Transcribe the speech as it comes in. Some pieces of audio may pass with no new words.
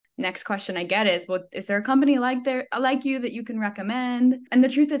next question I get is, well, is there a company like you that you can recommend? And the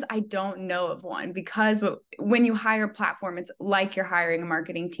truth is, I don't know of one, because when you hire a platform, it's like you're hiring a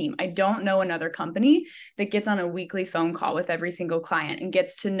marketing team. I don't know another company that gets on a weekly phone call with every single client and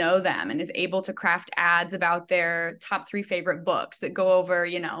gets to know them and is able to craft ads about their top 3 favorite books that go over,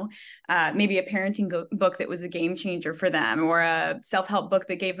 maybe a parenting book that was a game changer for them, or a self-help book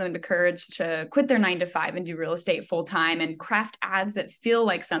that gave them the courage to quit their 9 to 5 and do real estate full time, and craft ads that feel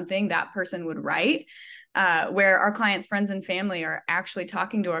like something that person would write, where our clients' friends and family are actually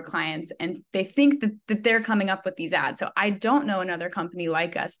talking to our clients and they think that they're coming up with these ads. So I don't know another company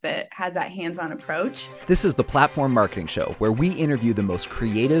like us that has that hands-on approach. This is the Platform Marketing Show, where we interview the most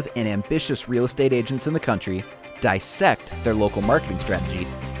creative and ambitious real estate agents in the country, dissect their local marketing strategy,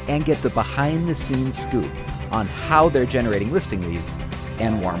 and get the behind-the-scenes scoop on how they're generating listing leads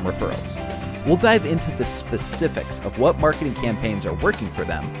and warm referrals. We'll dive into the specifics of what marketing campaigns are working for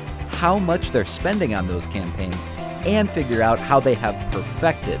them, how much they're spending on those campaigns, and figure out how they have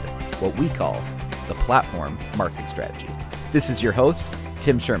perfected what we call the platform marketing strategy. This is your host,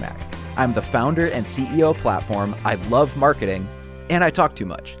 Tim Chermak. I'm the founder and CEO of Platform. I love marketing, and I talk too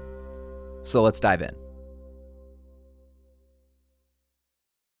much. So let's dive in.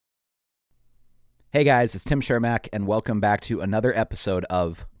 Hey guys, it's Tim Chermak, and welcome back to another episode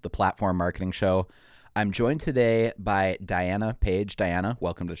of the Platform Marketing Show. I'm joined today by Diana Page. Diana,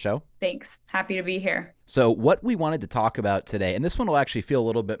 welcome to the show. Thanks. Happy to be here. So what we wanted to talk about today, and this one will actually feel a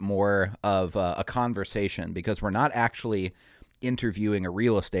little bit more of a conversation, because we're not actually interviewing a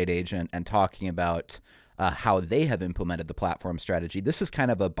real estate agent and talking about how they have implemented the platform strategy. This is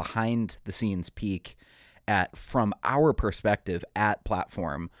kind of a behind-the-scenes peek at, from our perspective at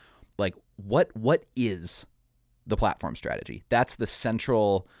Platform, like what is the platform strategy? That's the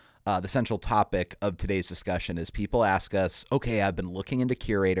central topic of today's discussion. Is people ask us, okay, I've been looking into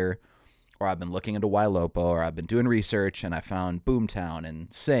Curator, or I've been looking into Ylopo, or I've been doing research and I found Boomtown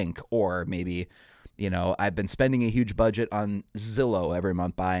and Sync, or maybe, I've been spending a huge budget on Zillow every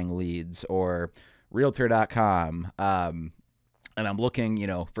month buying leads, or Realtor.com, and I'm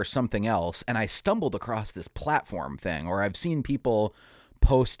looking, for something else, and I stumbled across this platform thing, or I've seen people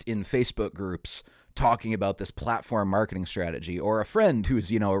post in Facebook groups talking about this platform marketing strategy, or a friend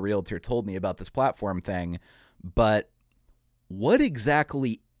who's, a realtor told me about this platform thing. But what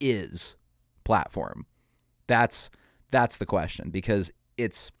exactly is platform? That's the question, because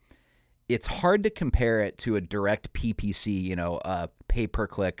it's hard to compare it to a direct PPC, a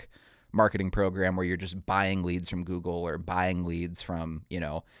pay-per-click marketing program where you're just buying leads from Google or buying leads from,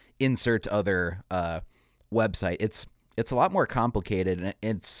 insert other website. It's a lot more complicated,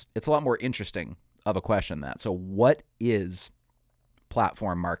 and it's a lot more interesting of a question than that. So what is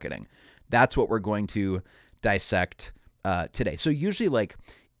platform marketing? That's what we're going to dissect today. So usually, like,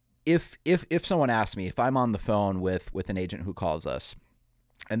 if someone asks me, if I'm on the phone with an agent who calls us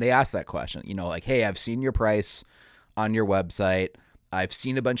and they ask that question, like, hey, I've seen your price on your website. I've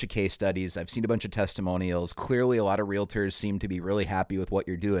seen a bunch of case studies. I've seen a bunch of testimonials. Clearly, a lot of realtors seem to be really happy with what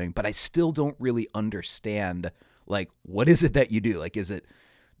you're doing, but I still don't really understand, like, what is it that you do? Like,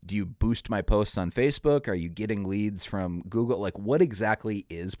 do you boost my posts on Facebook? Are you getting leads from Google? Like, what exactly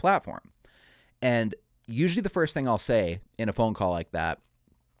is platform? And usually the first thing I'll say in a phone call like that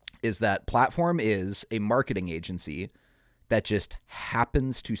is that platform is a marketing agency that just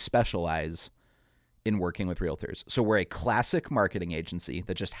happens to specialize in working with realtors. So we're a classic marketing agency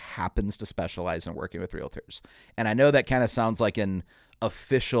that just happens to specialize in working with realtors. And I know that kind of sounds like an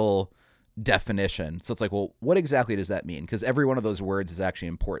official definition. So it's like, well, what exactly does that mean? Because every one of those words is actually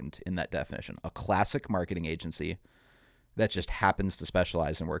important in that definition. A classic marketing agency that just happens to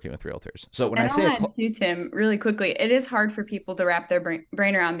specialize in working with realtors. So when I say Tim, really quickly, it is hard for people to wrap their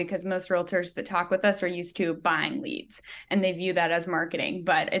brain around, because most realtors that talk with us are used to buying leads and they view that as marketing,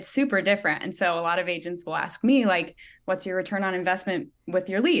 but it's super different. And so a lot of agents will ask me, like, what's your return on investment with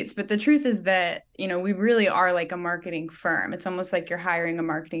your leads? But the truth is that, we really are like a marketing firm. It's almost like you're hiring a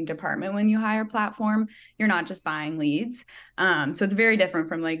marketing department when you hire Platform. You're not just buying leads. So it's very different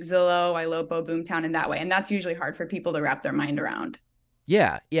from like Zillow, Ylopo, Boomtown in that way. And that's usually hard for people to wrap their mind around.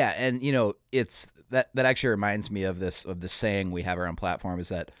 Yeah. And it's that actually reminds me of this saying we have around Platform, is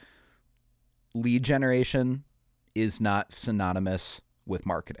that lead generation is not synonymous with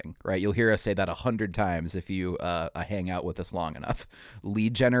marketing, right? You'll hear us say that 100 times if you hang out with us long enough.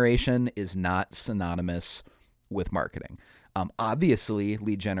 Lead generation is not synonymous with marketing. Obviously,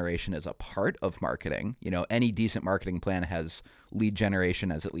 lead generation is a part of marketing. Any decent marketing plan has lead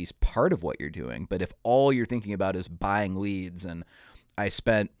generation as at least part of what you're doing. But if all you're thinking about is buying leads, and I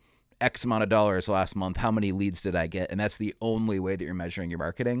spent X amount of dollars last month. How many leads did I get? And that's the only way that you're measuring your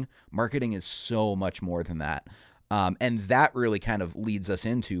marketing. Marketing is so much more than that. And that really kind of leads us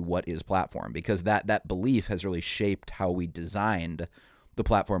into what is platform, because that belief has really shaped how we designed the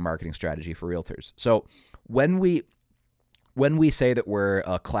platform marketing strategy for realtors. So when we say that we're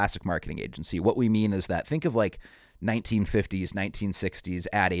a classic marketing agency, what we mean is that think of like 1950s, 1960s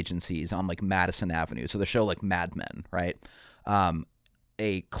ad agencies on like Madison Avenue. So the show like Mad Men, right?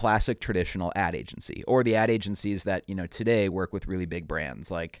 A classic traditional ad agency, or the ad agencies that, today work with really big brands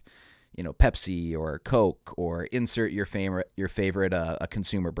like, Pepsi or Coke, or insert your favorite a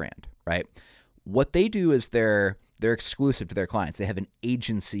consumer brand, right? What they do is they're exclusive to their clients. They have an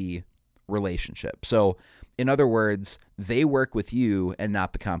agency relationship. So in other words, they work with you and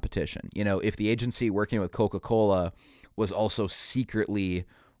not the competition. If the agency working with Coca-Cola was also secretly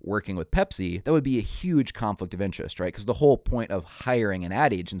working with Pepsi, that would be a huge conflict of interest, right? Because the whole point of hiring an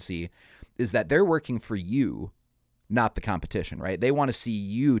ad agency is that they're working for you, not the competition, right? They want to see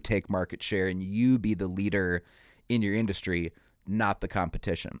you take market share and you be the leader in your industry, not the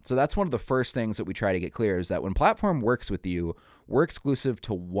competition. So that's one of the first things that we try to get clear, is that when platform works with you, we're exclusive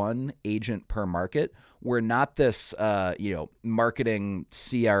to one agent per market. We're not this, marketing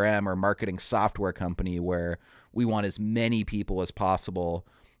CRM or marketing software company where we want as many people as possible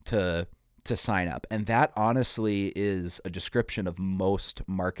to sign up. And that honestly is a description of most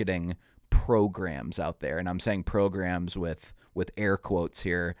marketing programs out there. And I'm saying programs with air quotes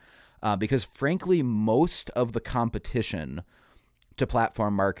here, because frankly, most of the competition to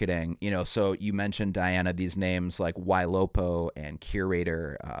platform marketing, so you mentioned, Diana, these names like Ylopo and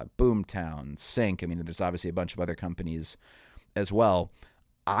Curator, Boomtown, Sync. I mean, there's obviously a bunch of other companies as well.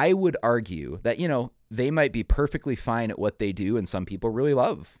 I would argue that, they might be perfectly fine at what they do, and some people really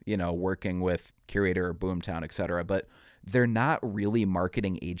love, working with Curator or Boomtown, et cetera, but they're not really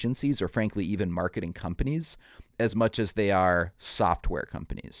marketing agencies, or frankly, even marketing companies, as much as they are software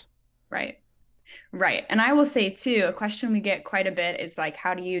companies. Right. Right. And I will say too, a question we get quite a bit is like,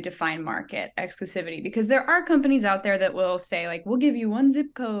 how do you define market exclusivity? Because there are companies out there that will say like, we'll give you one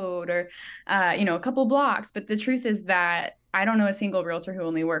zip code or, a couple blocks. But the truth is that I don't know a single realtor who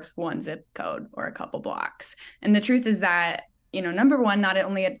only works one zip code or a couple blocks. And the truth is that, number one, not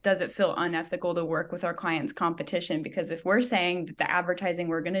only does it feel unethical to work with our clients' competition, because if we're saying that the advertising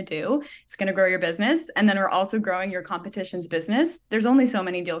we're going to do is going to grow your business, and then we're also growing your competition's business, there's only so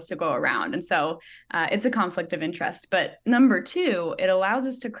many deals to go around. And so it's a conflict of interest. But number two, it allows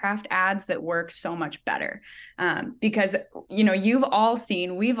us to craft ads that work so much better. Because, we've all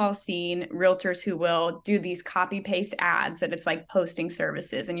seen realtors who will do these copy paste ads that it's like posting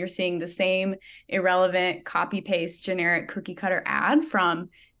services. And you're seeing the same irrelevant copy paste generic cookie cutter ad from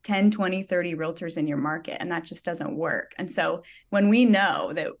 10, 20, 30 realtors in your market. And that just doesn't work. And so when we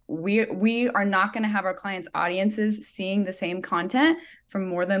know that we are not going to have our clients' audiences seeing the same content from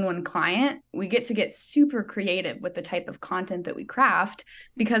more than one client, we get to get super creative with the type of content that we craft,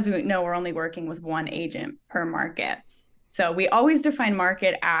 because we know we're only working with one agent per market. So we always define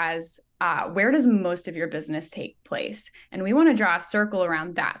market as where does most of your business take place? And we want to draw a circle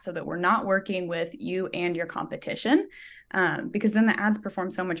around that so that we're not working with you and your competition, because then the ads perform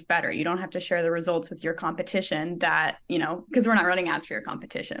so much better. You don't have to share the results with your competition because we're not running ads for your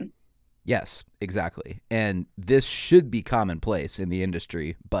competition. Yes, exactly. And this should be commonplace in the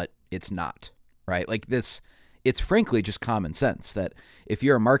industry, but it's not, right? Like this, it's frankly just common sense that if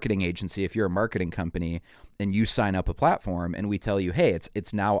you're a marketing agency, if you're a marketing company, and you sign up a platform and we tell you, hey,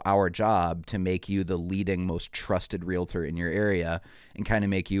 it's now our job to make you the leading, most trusted realtor in your area and kind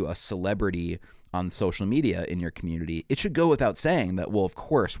of make you a celebrity on social media in your community, it should go without saying that, well, of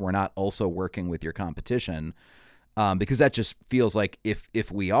course, we're not also working with your competition, because that just feels like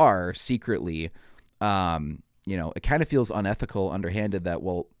if we are secretly, it kind of feels unethical, underhanded that,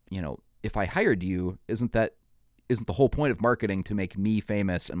 well, if I hired you, isn't the whole point of marketing to make me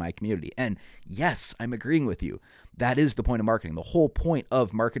famous in my community? And yes, I'm agreeing with you. That is the point of marketing. The whole point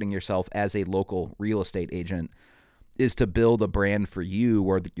of marketing yourself as a local real estate agent is to build a brand for you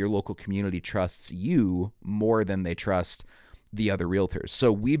where your local community trusts you more than they trust the other realtors.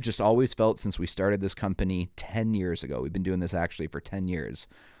 So we've just always felt, since we started this company 10 years ago, we've been doing this actually for 10 years,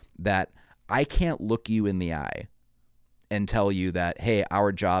 that I can't look you in the eye and tell you that, hey,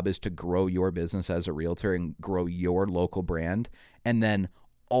 our job is to grow your business as a realtor and grow your local brand, and then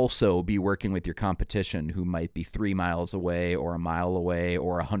also be working with your competition who might be 3 miles away or a mile away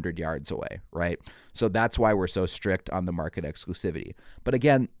or 100 yards away, right? So that's why we're so strict on the market exclusivity. But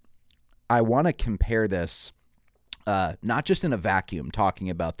again, I want to compare this not just in a vacuum talking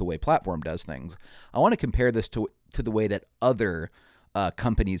about the way platform does things. I want to compare this to the way that other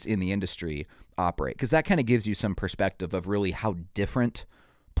companies in the industry operate, because that kind of gives you some perspective of really how different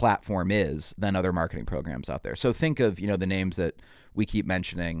platform is than other marketing programs out there. So think of, the names that we keep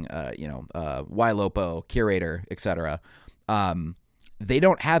mentioning, YLOPO, Curator, etc. They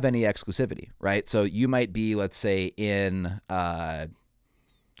don't have any exclusivity, right? So you might be, let's say you're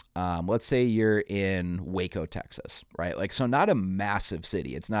in Waco, Texas, right? Like, so not a massive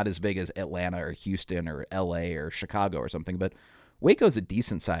city. It's not as big as Atlanta or Houston or LA or Chicago or something, but Waco's a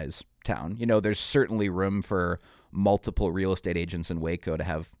decent sized town. There's certainly room for multiple real estate agents in Waco to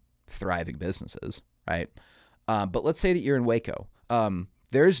have thriving businesses, right? But let's say that you're in Waco.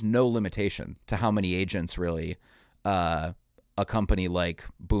 There's no limitation to how many agents really a company like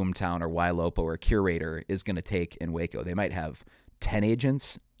Boomtown or YLOPO or Curator is going to take in Waco. They might have 10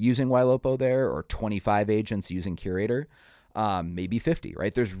 agents using YLOPO there, or 25 agents using Curator, maybe 50,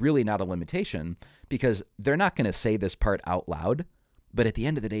 right? There's really not a limitation, because they're not going to say this part out loud, but at the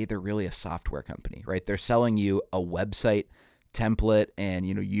end of the day, they're really a software company, right? They're selling you a website template, and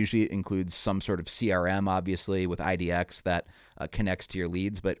usually it includes some sort of CRM, obviously, with IDX that connects to your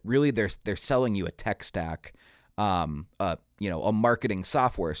leads, but really they're selling you a tech stack, a marketing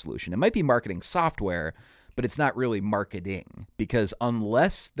software solution. It might be marketing software, but it's not really marketing, because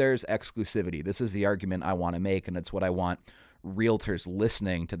unless there's exclusivity, this is the argument I want to make, and it's what I want realtors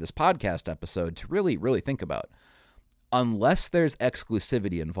listening to this podcast episode to really, really think about. Unless there's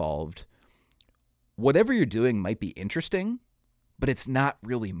exclusivity involved, whatever you're doing might be interesting, but it's not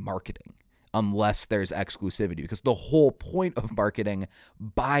really marketing unless there's exclusivity, because the whole point of marketing,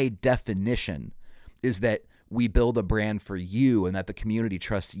 by definition, is that we build a brand for you and that the community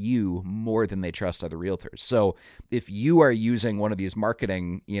trusts you more than they trust other realtors. So if you are using one of these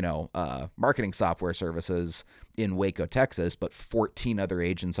marketing software services in Waco, Texas, but 14 other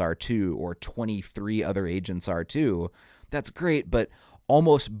agents are too, or 23 other agents are too, that's great. But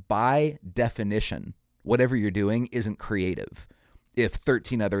almost by definition, whatever you're doing isn't creative if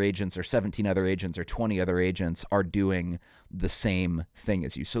 13 other agents or 17 other agents or 20 other agents are doing the same thing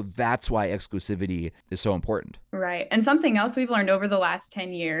as you. So that's why exclusivity is so important. Right. And something else we've learned over the last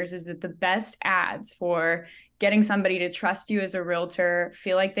 10 years is that the best ads for getting somebody to trust you as a realtor,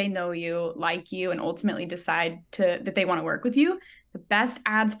 feel like they know you, like you, and ultimately decide that they want to work with you, the best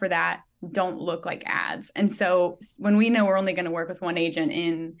ads for that don't look like ads. And so when we know we're only going to work with one agent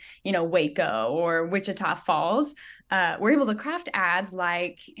in, Waco or Wichita Falls, we're able to craft ads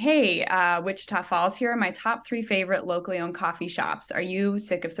like, hey, Wichita Falls, here are my top 3 favorite locally owned coffee shops. Are you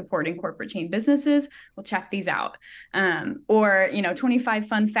sick of supporting corporate chain businesses? Well, check these out. Or 25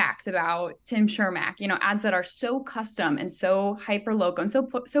 fun facts about Tim Chermak, ads that are so custom and so hyper local and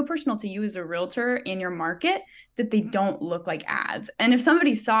so personal to you as a realtor in your market that they don't look like ads. And if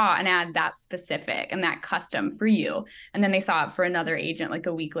somebody saw an ad that specific and that custom for you, and then they saw it for another agent like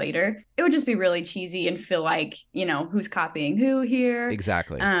a week later, it would just be really cheesy and feel like, who's copying who here.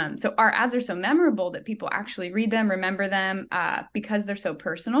 Exactly. So our ads are so memorable that people actually read them, remember them, because they're so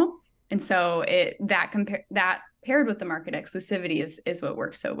personal. And so that paired with the market exclusivity is what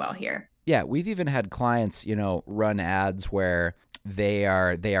works so well here. Yeah, we've even had clients, run ads where they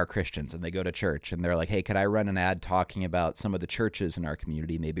are Christians and they go to church and they're like, hey, could I run an ad talking about some of the churches in our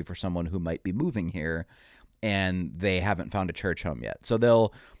community, maybe for someone who might be moving here and they haven't found a church home yet. So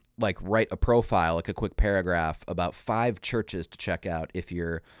they'll write a profile, like a quick paragraph about 5 churches to check out if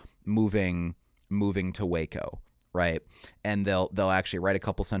you're moving to Waco, right? And they'll actually write a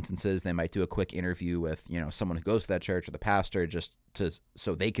couple sentences. They might do a quick interview with, someone who goes to that church or the pastor,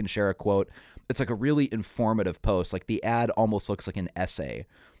 so they can share a quote. It's like a really informative post. Like, the ad almost looks like an essay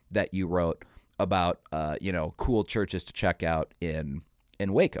that you wrote about, cool churches to check out in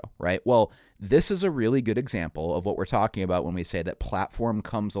Waco, right? Well, this is a really good example of what we're talking about when we say that platform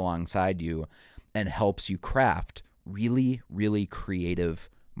comes alongside you and helps you craft really, really creative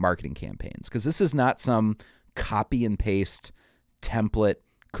marketing campaigns. Because this is not some copy and paste template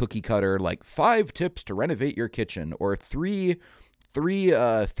cookie cutter, like 5 tips to renovate your kitchen, or three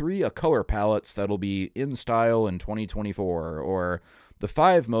color palettes that'll be in style in 2024, or the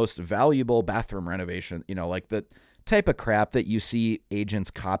 5 most valuable bathroom renovation, like the type of crap that you see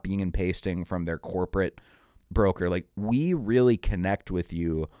agents copying and pasting from their corporate broker. Like, we really connect with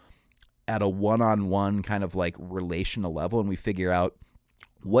you at a one-on-one kind of like relational level, and we figure out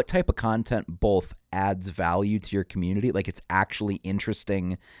what type of content both adds value to your community, like it's actually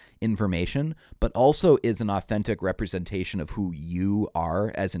interesting information, but also is an authentic representation of who you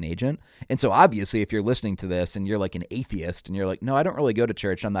are as an agent. And so obviously, if you're listening to this and you're like an atheist and you're like, no, I don't really go to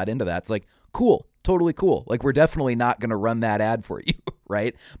church, I'm not into that, it's like, cool, totally cool. Like, we're definitely not going to run that ad for you,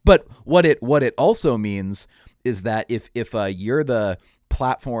 right? But what it also means is that if you're the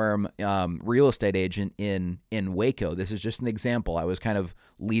platform real estate agent in Waco, this is just an example. I was kind of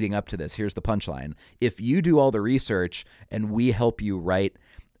leading up to this. Here's the punchline. If you do all the research and we help you write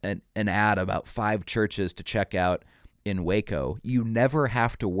an ad about 5 churches to check out in Waco, you never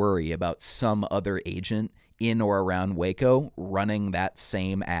have to worry about some other agent in or around Waco running that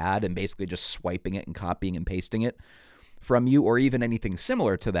same ad and basically just swiping it and copying and pasting it from you, or even anything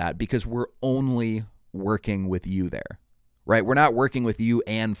similar to that, because we're only working with you there, right? We're not working with you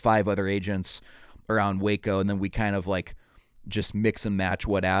and 5 other agents around Waco, and then we kind of like just mix and match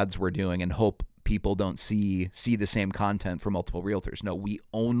what ads we're doing and hope people don't see the same content from multiple realtors. No, we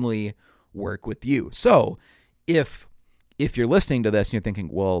only work with you. So if you're listening to this and you're thinking,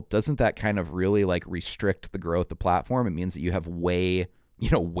 well, doesn't that kind of really like restrict the growth of the platform? It means that you have way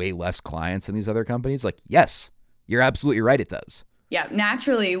less clients than these other companies. Like, yes, you're absolutely right. It does. Yeah,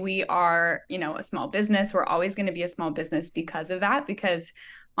 naturally, we are, a small business. We're always going to be a small business because of that, because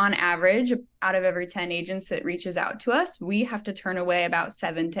on average, out of every 10 agents that reaches out to us, we have to turn away about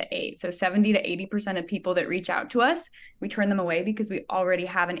 7 to 8. So 70 to 80% of people that reach out to us, we turn them away because we already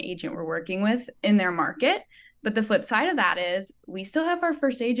have an agent we're working with in their market. But the flip side of that is we still have our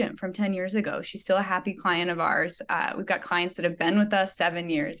first agent from 10 years ago. She's still a happy client of ours. We've got clients that have been with us 7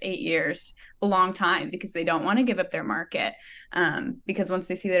 years, 8 years, a long time, because they don't want to give up their market. Because once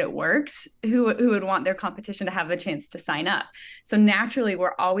they see that it works, who would want their competition to have the chance to sign up? So naturally,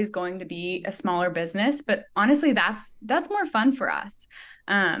 we're always going to be a smaller business. But honestly, that's more fun for us.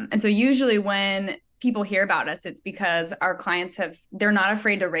 And so usually when people hear about us, it's because our clients they're not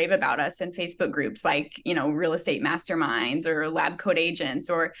afraid to rave about us in Facebook groups like, real estate masterminds or lab coat agents,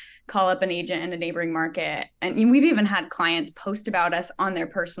 or call up an agent in a neighboring market. And we've even had clients post about us on their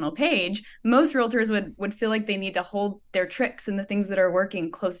personal page. Most realtors would feel like they need to hold their tricks and the things that are working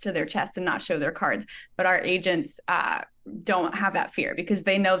close to their chest and not show their cards. But our agents don't have that fear, because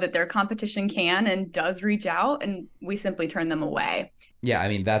they know that their competition can and does reach out, and we simply turn them away. Yeah, I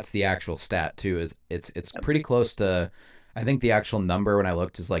mean, that's the actual stat too. Is it's pretty close to, I think the actual number when I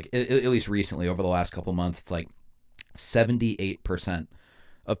looked is like, at least recently over the last couple months, it's like 78%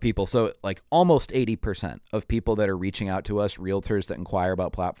 of people. So like almost 80% of people that are reaching out to us, realtors that inquire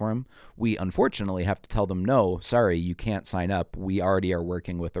about platform, we unfortunately have to tell them, no, sorry, you can't sign up. We already are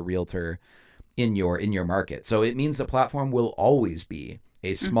working with a realtor in your market. So it means the platform will always be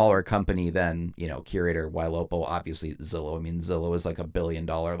a smaller company than, Curator, Ylopo, obviously Zillow. I mean, Zillow is like $1 billion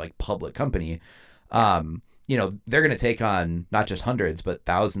like public company. They're going to take on not just hundreds, but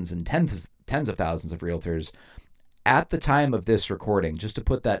thousands and tens of thousands of realtors. At the time of this recording, just to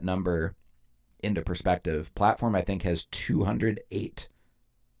put that number into perspective, platform I think has 208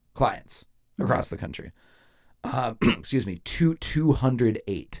 clients across the country.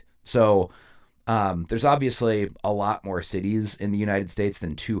 208. So there's obviously a lot more cities in the United States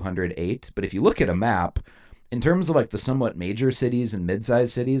than 208. But if you look at a map, in terms of like the somewhat major cities and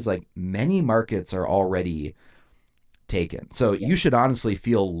mid-sized cities, like many markets are already taken. So you should honestly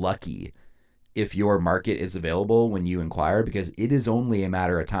feel lucky if your market is available when you inquire, because it is only a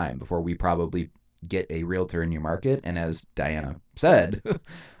matter of time before we probably get a realtor in your market. And as Diana said,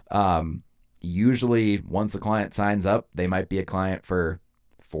 usually once a client signs up, they might be a client for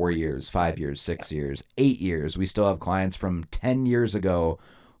 4 years, 5 years, 6 years, 8 years. We still have clients from 10 years ago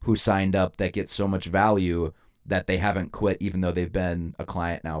who signed up that get so much value that they haven't quit, even though they've been a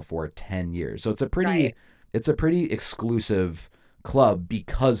client now for 10 years. So it's a pretty exclusive club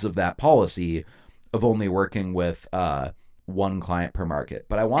because of that policy of only working with one client per market.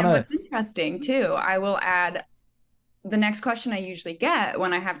 But I want to... What's interesting too, I will add, the next question I usually get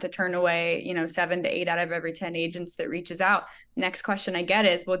when I have to turn away, 7 to 8 out of every 10 agents that reaches out, next question I get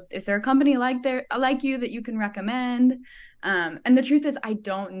is, well, is there a company like you that you can recommend? And the truth is, I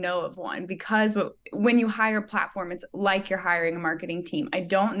don't know of one, because when you hire a platform, it's like you're hiring a marketing team. I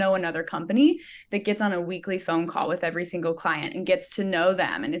don't know another company that gets on a weekly phone call with every single client and gets to know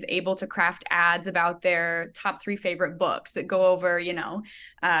them and is able to craft ads about their top 3 favorite books that go over,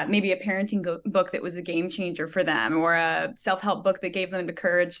 maybe a parenting book that was a game changer for them, or a self-help book that gave them the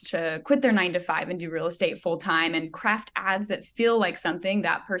courage to quit their 9 to 5 and do real estate full time, and craft ads that feel like something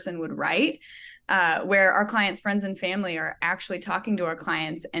that person would write. Where our clients' friends and family are actually talking to our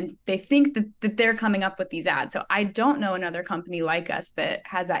clients, and they think that they're coming up with these ads. So I don't know another company like us that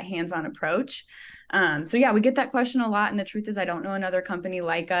has that hands-on approach. So yeah, we get that question a lot. And the truth is, I don't know another company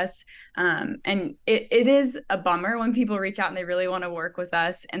like us. And it is a bummer when people reach out and they really want to work with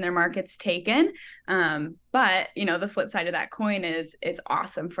us and their market's taken. But, the flip side of that coin is it's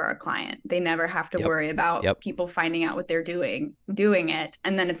awesome for our client. They never have to Yep. worry about Yep. people finding out what they're doing it,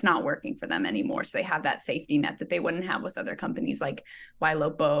 and then it's not working for them anymore. So they have that safety net that they wouldn't have with other companies like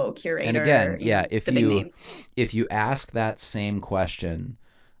YLOBO, And again, Curator, yeah, the big names. if you ask that same question,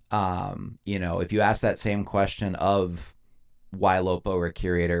 if you ask that same question of YLOPO or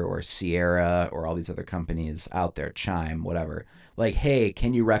Curator or Sierra or all these other companies out there, Chime, whatever, like, hey,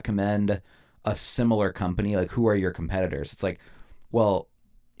 can you recommend a similar company? Like, who are your competitors? It's like, well,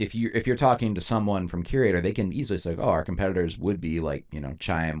 if you're talking to someone from Curator, they can easily say, oh, our competitors would be like,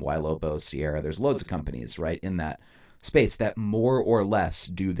 Chime, YLOPO, Sierra. There's loads of companies, right, in that space that more or less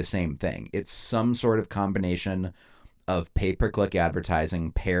do the same thing. It's some sort of combination of pay-per-click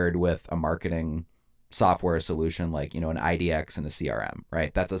advertising paired with a marketing software solution like, an IDX and a CRM,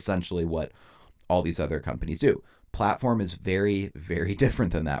 right? That's essentially what all these other companies do. Platform is very, very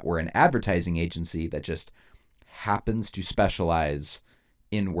different than that. We're an advertising agency that just happens to specialize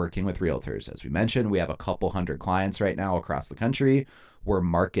in working with realtors. As we mentioned, we have a couple hundred clients right now across the country. We're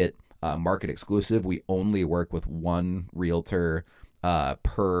market exclusive. We only work with one realtor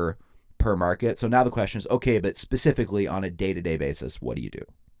per market. So now the question is, okay, but specifically on a day-to-day basis, what do you do,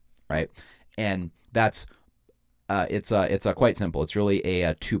 right? And that's it's quite simple. It's really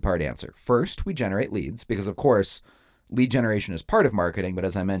a two-part answer. First, we generate leads because, of course, lead generation is part of marketing. But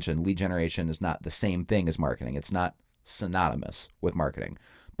as I mentioned, lead generation is not the same thing as marketing. It's not synonymous with marketing.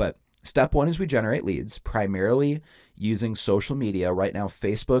 But step one is we generate leads primarily using social media. Right now,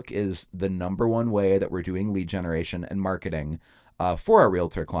 Facebook is the number one way that we're doing lead generation and marketing for our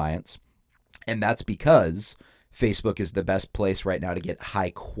realtor clients. And that's because Facebook is the best place right now to get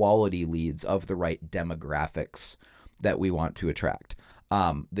high quality leads of the right demographics that we want to attract.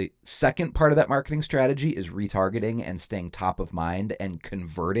 The second part of that marketing strategy is retargeting and staying top of mind and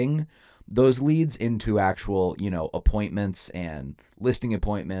converting those leads into actual, appointments and listing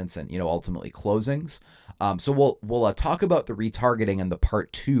appointments and, ultimately closings. So we'll talk about the retargeting and the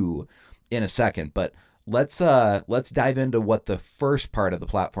part two in a second, but let's dive into what the first part of the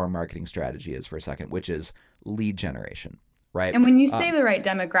platform marketing strategy is for a second, which is lead generation, right? And when you say the right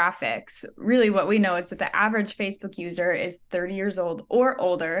demographics, really what we know is that the average Facebook user is 30 years old or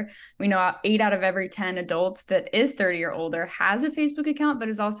older. We know 8 out of every 10 adults that is 30 or older has a Facebook account, but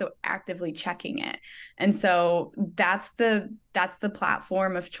is also actively checking it. And so that's the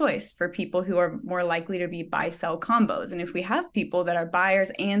platform of choice for people who are more likely to be buy-sell combos. And if we have people that are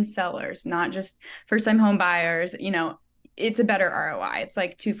buyers and sellers, not just first-time home buyers, it's a better ROI. It's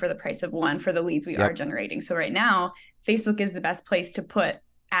like 2 for the price of 1 for the leads we are generating. So right now, Facebook is the best place to put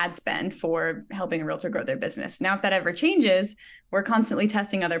ad spend for helping a realtor grow their business. Now, if that ever changes, we're constantly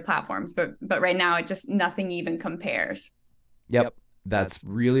testing other platforms, but right now nothing even compares. Yep. That's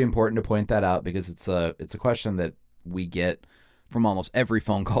really important to point that out because it's a question that we get from almost every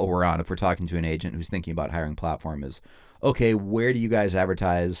phone call we're on if we're talking to an agent who's thinking about hiring platform is, okay, where do you guys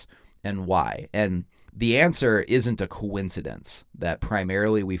advertise and why? And the answer isn't a coincidence that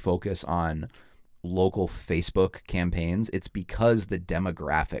primarily we focus on local Facebook campaigns. It's because the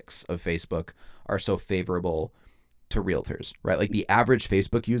demographics of Facebook are so favorable to realtors, right? Like the average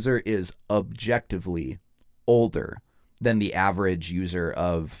Facebook user is objectively older than the average user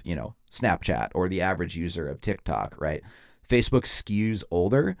of, Snapchat or the average user of TikTok, right? Facebook skews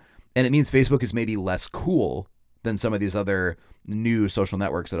older, and it means Facebook is maybe less cool than some of these other new social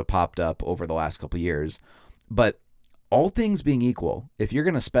networks that have popped up over the last couple of years. But all things being equal, if you're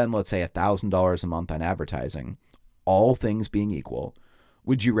going to spend, let's say, $1,000 a month on advertising, all things being equal,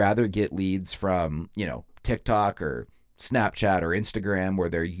 would you rather get leads from, TikTok or Snapchat or Instagram where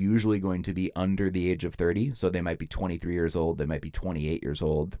they're usually going to be under the age of 30? So they might be 23 years old, they might be 28 years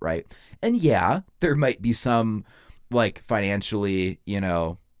old, right? And yeah, there might be some like financially,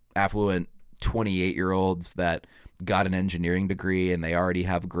 affluent 28-year-olds that got an engineering degree and they already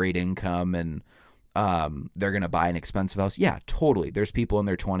have great income and they're going to buy an expensive house. Yeah, totally. There's people in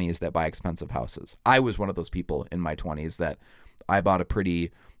their 20s that buy expensive houses. I was one of those people in my 20s that I bought a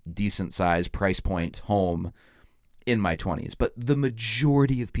pretty decent sized price point home in my 20s, but the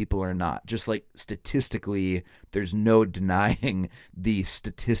majority of people are not. Just like statistically, there's no denying the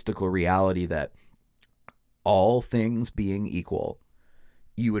statistical reality that all things being equal,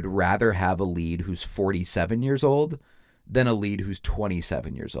 you would rather have a lead who's 47 years old than a lead who's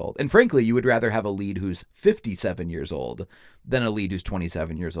 27 years old. And frankly, you would rather have a lead who's 57 years old than a lead who's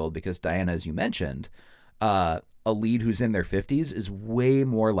 27 years old because, Diana, as you mentioned, a lead who's in their 50s is way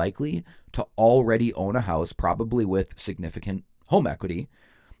more likely to already own a house, probably with significant home equity.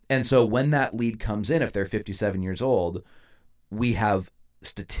 And so when that lead comes in, if they're 57 years old, we have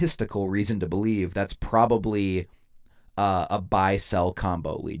statistical reason to believe that's probably a buy sell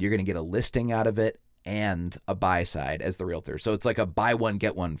combo lead. You're going to get a listing out of it and a buy side as the realtor. So it's like a buy one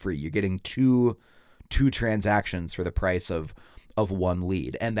get one free. You're getting two transactions for the price of one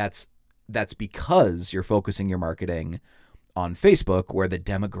lead, and that's because you're focusing your marketing on Facebook, where the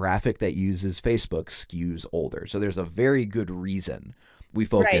demographic that uses Facebook skews older. So there's a very good reason we Right.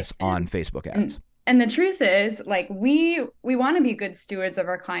 focus on Facebook ads. And the truth is, like, we want to be good stewards of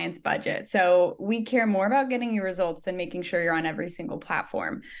our clients' budget. So we care more about getting you results than making sure you're on every single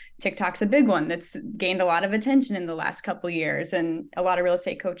platform. TikTok's a big one that's gained a lot of attention in the last couple of years. And a lot of real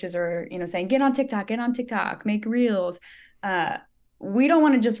estate coaches are, saying, get on TikTok, make reels. We don't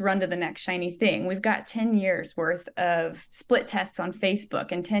want to just run to the next shiny thing. We've got 10 years worth of split tests on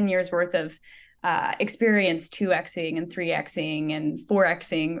Facebook and 10 years worth of experience 2xing and 3xing and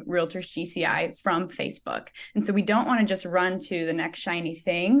 4xing realtors GCI from Facebook. And so we don't want to just run to the next shiny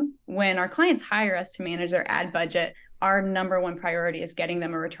thing. When our clients hire us to manage their ad budget, our number one priority is getting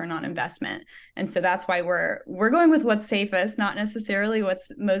them a return on investment. And so that's why we're going with what's safest, not necessarily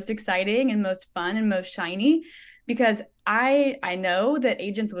what's most exciting and most fun and most shiny. Because I know that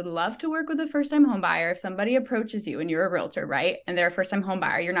agents would love to work with a first-time home buyer. If somebody approaches you and you're a realtor, right, and they're a first-time home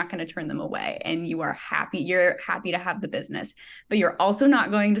buyer, you're not going to turn them away, and you're happy to have the business. But you're also not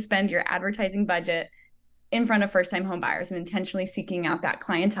going to spend your advertising budget in front of first-time home buyers and intentionally seeking out that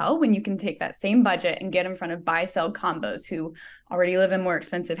clientele, when you can take that same budget and get in front of buy-sell combos who already live in more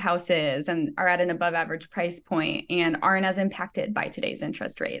expensive houses and are at an above-average price point and aren't as impacted by today's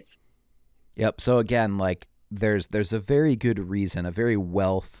interest rates. Yep. So again, like, there's a very good reason, a very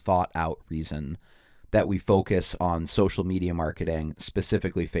well thought out reason that we focus on social media marketing,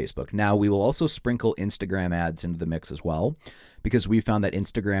 specifically Facebook. Now, we will also sprinkle Instagram ads into the mix as well, because we found that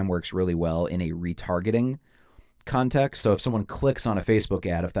Instagram works really well in a retargeting context. So if someone clicks on a Facebook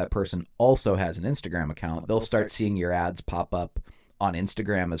ad, if that person also has an Instagram account, they'll start seeing your ads pop up on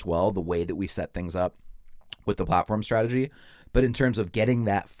Instagram as well, the way that we set things up with the platform strategy. But in terms of getting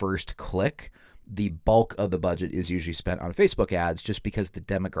that first click, the bulk of the budget is usually spent on Facebook ads, just because the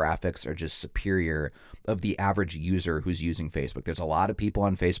demographics are just superior of the average user who's using Facebook. There's a lot of people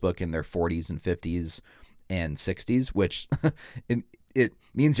on Facebook in their 40s and 50s and 60s, which it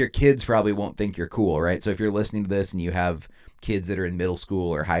means your kids probably won't think you're cool, right? So if you're listening to this and you have kids that are in middle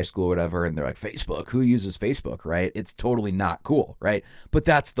school or high school or whatever, and they're like, Facebook, who uses Facebook, right? It's totally not cool, right? But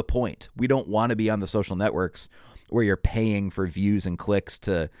that's the point. We don't want to be on the social networks where you're paying for views and clicks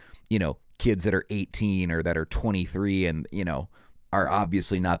to, kids that are 18 or that are 23 and, are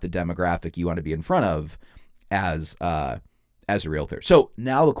obviously not the demographic you want to be in front of as a realtor. So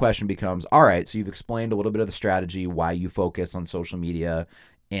now the question becomes, all right, so you've explained a little bit of the strategy, why you focus on social media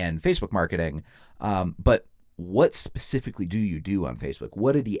and Facebook marketing, but what specifically do you do on Facebook?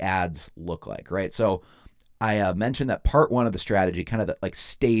 What do the ads look like, right? So I mentioned that part one of the strategy, kind of like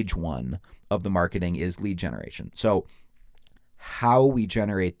stage one of the marketing, is lead generation. So how we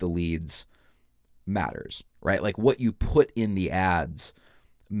generate the leads matters, right? Like what you put in the ads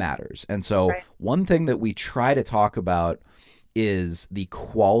matters. And so one thing that we try to talk about is the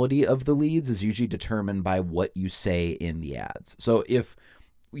quality of the leads is usually determined by what you say in the ads. So if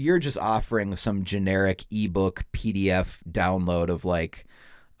you're just offering some generic ebook PDF download of like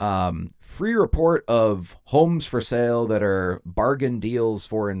free report of homes for sale that are bargain deals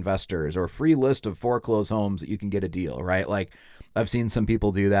for investors, or free list of foreclosed homes that you can get a deal, right? Like I've seen some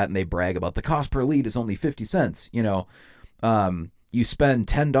people do that and they brag about the cost per lead is only 50 cents, you spend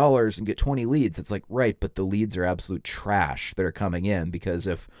 $10 and get 20 leads. It's like, right, but the leads are absolute trash that are coming in, because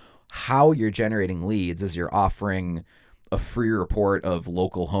if how you're generating leads is you're offering a free report of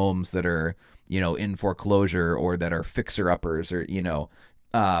local homes that are, in foreclosure or that are fixer-uppers, or,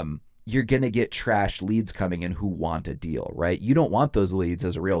 you're going to get trash leads coming in who want a deal, right? You don't want those leads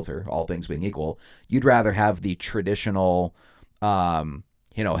as a realtor, all things being equal. You'd rather have the traditional,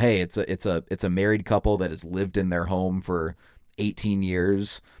 hey, it's a married couple that has lived in their home for 18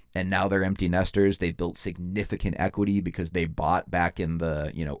 years and now they're empty nesters. They built significant equity because they bought back in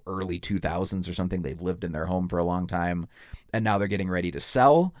the, early 2000s or something. They've lived in their home for a long time and now they're getting ready to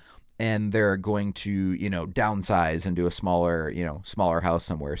sell, and they're going to, downsize into a smaller house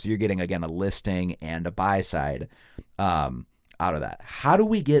somewhere. So you're getting, again, a listing and a buy side out of that. How do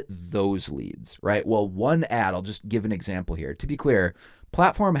we get those leads, right? Well, one ad, I'll just give an example here. To be clear,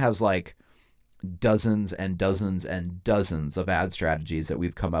 platform has like dozens and dozens and dozens of ad strategies that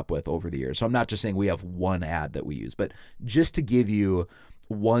we've come up with over the years. So I'm not just saying we have one ad that we use, but just to give you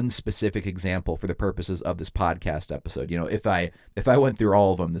one specific example for the purposes of this podcast episode. If I went through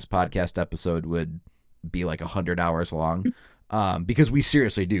all of them, this podcast episode would be like 100 hours long. because we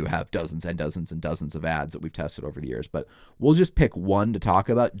seriously do have dozens and dozens and dozens of ads that we've tested over the years. But we'll just pick one to talk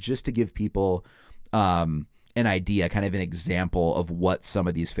about just to give people an idea, kind of an example of what some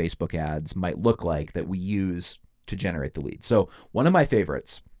of these Facebook ads might look like that we use to generate the lead. So one of my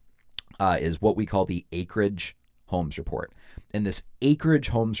favorites is what we call the Acreage Homes Report. And this Acreage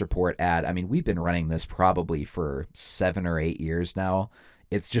Homes Report ad, I mean, we've been running this probably for 7 or 8 years now.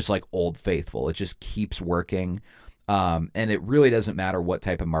 It's just like old faithful. It just keeps working. And it really doesn't matter what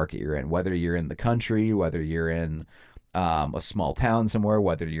type of market you're in, whether you're in the country, whether you're in a small town somewhere,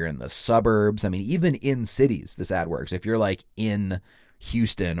 whether you're in the suburbs. I mean, even in cities, this ad works. If you're like in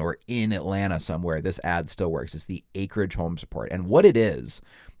Houston or in Atlanta somewhere, this ad still works. It's the Acreage Homes Report. And what it is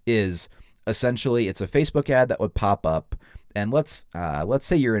essentially it's a Facebook ad that would pop up. And let's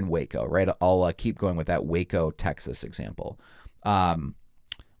say you're in Waco, right? I'll keep going with that Waco, Texas example.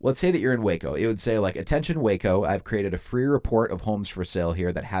 Let's say that you're in Waco. It would say like, attention Waco, I've created a free report of homes for sale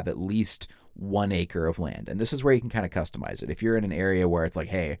here that have at least 1 acre of land. And this is where you can kind of customize it. If you're in an area where it's like,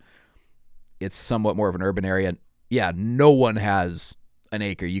 hey, it's somewhat more of an urban area, yeah, no one has an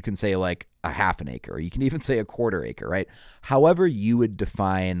acre. You can say like a half an acre, or you can even say a quarter acre, right? However you would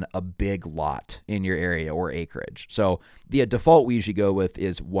define a big lot in your area or acreage. So the default we usually go with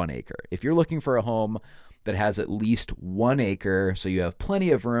is 1 acre. If you're looking for a home that has at least 1 acre, so you have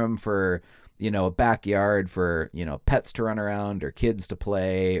plenty of room for, a backyard for, pets to run around or kids to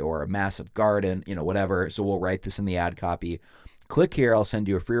play or a massive garden, whatever. So we'll write this in the ad copy. Click here. I'll send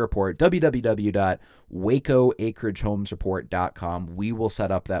you a free report, www.wacoacreagehomesreport.com. We will set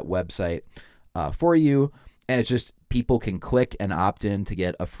up that website for you. And it's just people can click and opt in to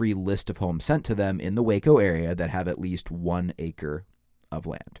get a free list of homes sent to them in the Waco area that have at least 1 acre of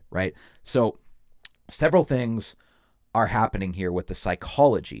land, right? So several things are happening here with the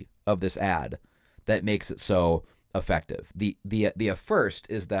psychology of this ad that makes it so effective. The first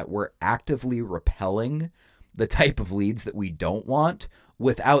is that we're actively repelling the type of leads that we don't want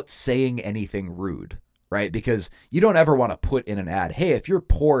without saying anything rude, right? Because you don't ever want to put in an ad, hey, if you're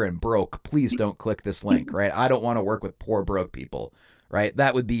poor and broke, please don't click this link, right? I don't want to work with poor, broke people, right?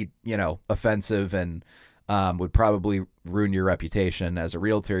 That would be, offensive and would probably ruin your reputation as a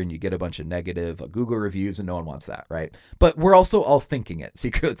realtor, and you get a bunch of negative Google reviews, and no one wants that, right? But we're also all thinking it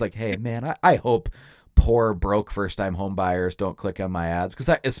secretly. It's like, hey, man, I hope poor, broke, first-time home buyers don't click on my ads,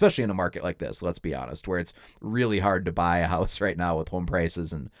 because especially in a market like this, let's be honest, where it's really hard to buy a house right now with home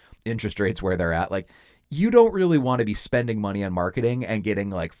prices and interest rates where they're at. Like, you don't really want to be spending money on marketing and getting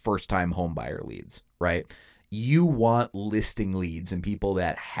like first-time home buyer leads, right? You want listing leads and people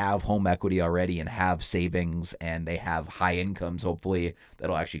that have home equity already and have savings and they have high incomes, hopefully,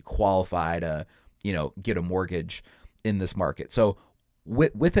 that'll actually qualify to, get a mortgage in this market. So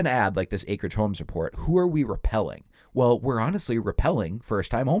with an ad like this Acreage Homes Report, who are we repelling? Well, we're honestly repelling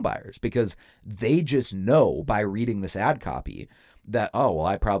first-time home buyers because they just know by reading this ad copy that, oh, well,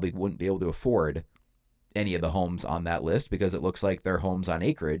 I probably wouldn't be able to afford any of the homes on that list because it looks like they're homes on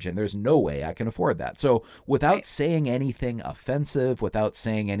acreage and there's no way I can afford that. So without saying anything offensive, without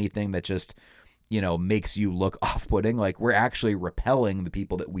saying anything that just, makes you look off-putting, like we're actually repelling the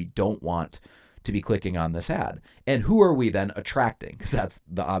people that we don't want to be clicking on this ad. And who are we then attracting? Because that's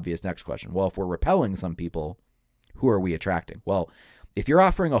the obvious next question. Well, if we're repelling some people, who are we attracting? Well, if you're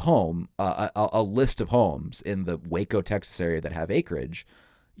offering a home, a list of homes in the Waco, Texas area that have acreage,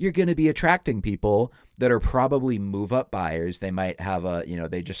 you're going to be attracting people that are probably move-up buyers. They might have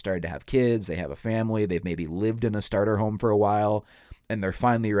they just started to have kids, they have a family, they've maybe lived in a starter home for a while, and they're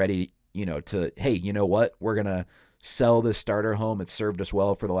finally ready, to, hey, you know what? We're going to sell this starter home. It's served us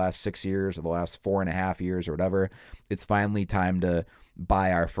well for the last 6 years or the last 4.5 years or whatever. It's finally time to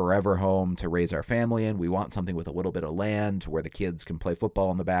buy our forever home to raise our family in. We want something with a little bit of land where the kids can play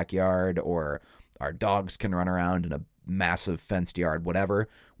football in the backyard or our dogs can run around in a massive fenced yard, whatever.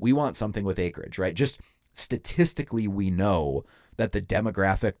 We want something with acreage, right? Just statistically, we know that the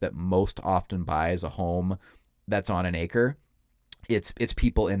demographic that most often buys a home that's on an acre, it's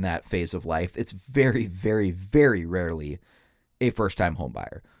people in that phase of life. It's very, very, very rarely a first-time home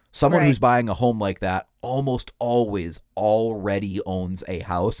buyer. Someone who's buying a home like that almost always already owns a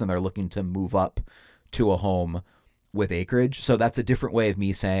house and they're looking to move up to a home with acreage. So that's a different way of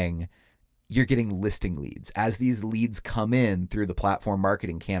me saying you're getting listing leads. As these leads come in through the platform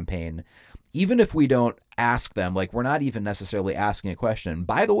marketing campaign, even if we don't ask them, like we're not even necessarily asking a question,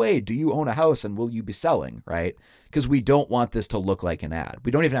 by the way, do you own a house and will you be selling, right? Because we don't want this to look like an ad.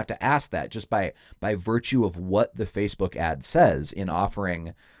 We don't even have to ask that. Just by virtue of what the Facebook ad says in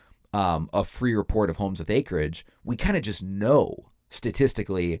offering a free report of homes with acreage, we kind of just know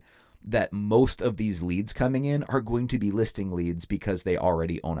statistically that most of these leads coming in are going to be listing leads because they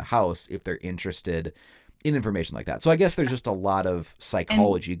already own a house if they're interested in information like that. So I guess there's just a lot of And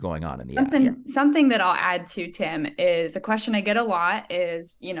psychology going on in the ad. something that I'll add to, Tim, is a question I get a lot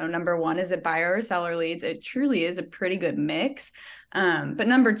is, number one, is it buyer or seller leads? It truly is a pretty good mix. But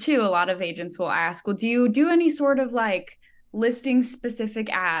number two, a lot of agents will ask, well, do you do any sort of like listing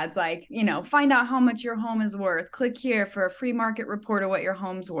specific ads, like, find out how much your home is worth, click here for a free market report of what your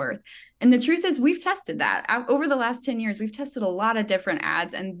home's worth. And the truth is, we've tested that over the last 10 years. We've tested a lot of different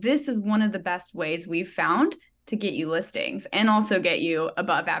ads, and this is one of the best ways we've found to get you listings and also get you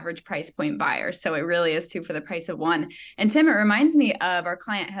above average price point buyers. So it really is two for the price of one. And Tim, it reminds me of our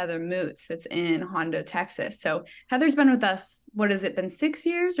client Heather Moots that's in Hondo, Texas. So Heather's been with us, what has it been, 6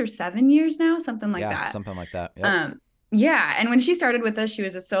 years or 7 years now, something like Yeah, that. something like that. Yep. Yeah. And when she started with us, she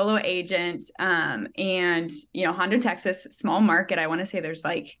was a solo agent. And Hondo, Texas, small market. I want to say there's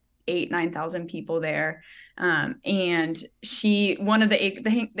like 9,000 people there. And one of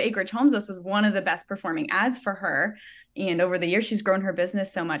the Acreage Homes list was one of the best performing ads for her. And over the years, she's grown her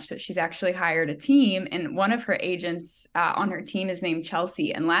business so much that she's actually hired a team. And one of her agents on her team is named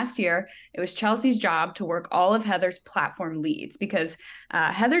Chelsea. And last year, it was Chelsea's job to work all of Heather's platform leads, because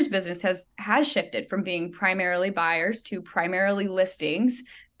Heather's business has shifted from being primarily buyers to primarily listings.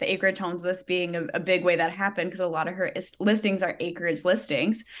 The Acreage Homes list being a big way that happened, because a lot of her listings are acreage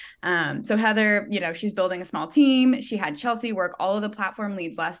listings. So Heather, she's building a small team. She had Chelsea work all of the platform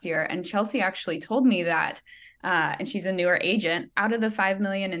leads last year. And Chelsea actually told me that, and she's a newer agent, out of the 5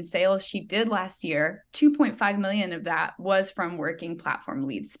 million in sales she did last year, 2.5 million of that was from working platform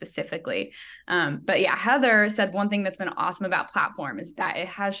leads specifically. But yeah, Heather said one thing that's been awesome about platform is that it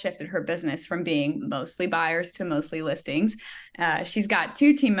has shifted her business from being mostly buyers to mostly listings. She's got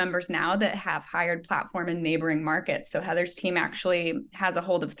 2 team members now that have hired platform in neighboring markets. So Heather's team actually has a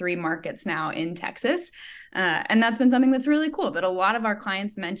hold of 3 markets now in Texas. And that's been something that's really cool that a lot of our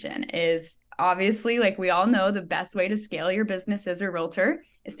clients mention is, obviously, like we all know, the best way to scale your business as a realtor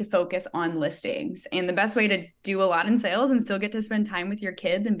is to focus on listings. And the best way to do a lot in sales and still get to spend time with your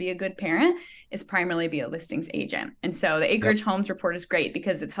kids and be a good parent is primarily be a listings agent. And so the Acreage Homes report is great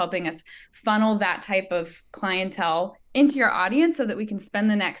because it's helping us funnel that type of clientele into your audience so that we can spend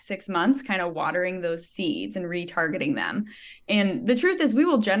the next 6 months kind of watering those seeds and retargeting them. And the truth is, we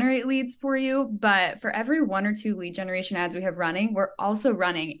will generate leads for you, but for every 1 or 2 lead generation ads we have running, we're also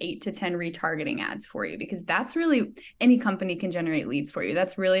running 8 to 10 retargeting ads for you, because that's really, any company can generate leads for you.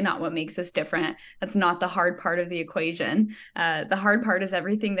 That's really not what makes us different. That's not the hard part of the equation. The hard part is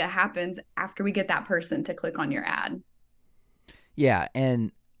everything that happens after we get that person to click on your ad. Yeah.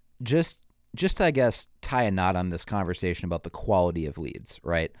 And just to, I guess, tie a knot on this conversation about the quality of leads,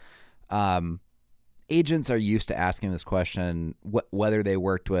 right? Agents are used to asking this question, whether they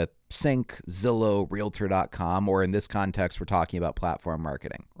worked with Sync, Zillow, Realtor.com, or in this context, we're talking about platform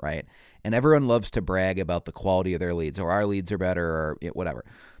marketing, right? And everyone loves to brag about the quality of their leads, or our leads are better, or whatever.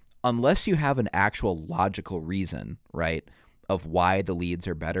 Unless you have an actual logical reason, right, of why the leads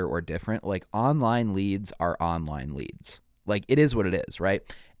are better or different, like online leads are online leads. Like, it is what it is, right?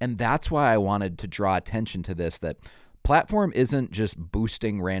 And that's why I wanted to draw attention to this, that platform isn't just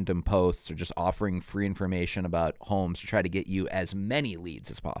boosting random posts or just offering free information about homes to try to get you as many leads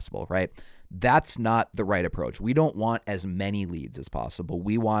as possible, right? That's not the right approach. We don't want as many leads as possible.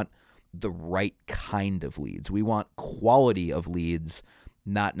 We want the right kind of leads. We want quality of leads,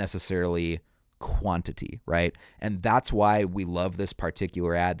 not necessarily quantity, right? And that's why we love this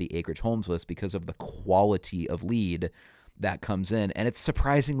particular ad, the Acreage Homes list, because of the quality of lead that comes in. And it's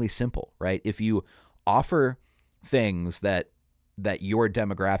surprisingly simple, right? If you offer things that your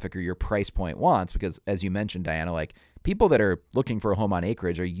demographic or your price point wants, because as you mentioned, Diana, like people that are looking for a home on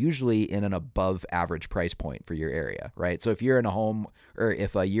acreage are usually in an above average price point for your area, right? So if you're in a home, or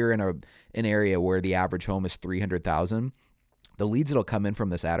if you're in an area where the average home is 300,000, the leads that'll come in from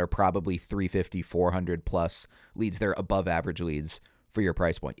this ad are probably 350, 400 plus leads. They're above average leads for your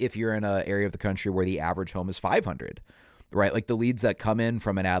price point. If you're in an area of the country where the average home is 500, right? Like the leads that come in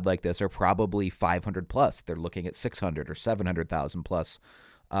from an ad like this are probably 500 plus. They're looking at 600 or 700,000 plus,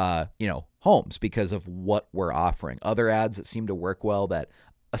 homes because of what we're offering. Other ads that seem to work well that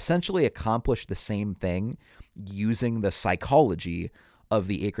essentially accomplish the same thing using the psychology of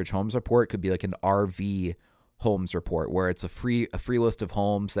the Acreage Homes report could be like an RV homes report, where it's a free list of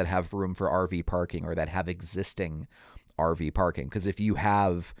homes that have room for RV parking or that have existing RV parking. Because if you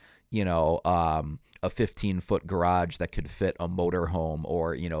have, a 15-foot garage that could fit a motorhome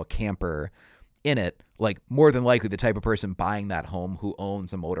or, a camper in it, like more than likely the type of person buying that home who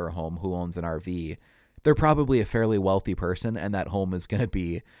owns a motorhome, who owns an RV, they're probably a fairly wealthy person, and that home is going to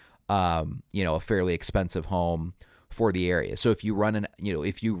be a fairly expensive home for the area. So if you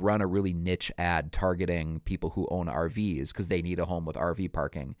run a really niche ad targeting people who own RVs because they need a home with RV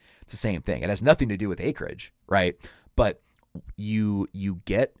parking, it's the same thing. It has nothing to do with acreage, right? But you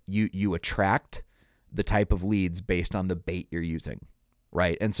attract the type of leads based on the bait you're using,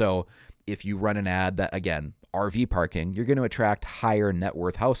 right? And so if you run an ad that, again, RV parking, you're going to attract higher net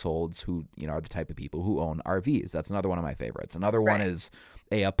worth households who, are the type of people who own RVs. That's another one of my favorites. Another one is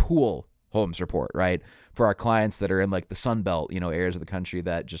a pool homes report, right? For our clients that are in like the Sun Belt, areas of the country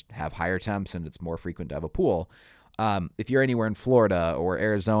that just have higher temps and it's more frequent to have a pool. If you're anywhere in Florida or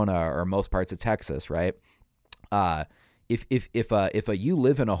Arizona or most parts of Texas, right? If you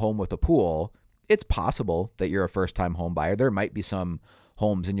live in a home with a pool, it's possible that you're a first-time home buyer. There might be some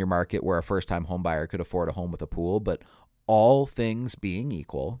homes in your market where a first-time home buyer could afford a home with a pool, but all things being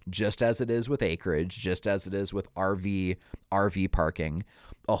equal, just as it is with acreage, just as it is with RV parking,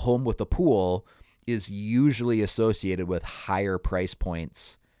 a home with a pool is usually associated with higher price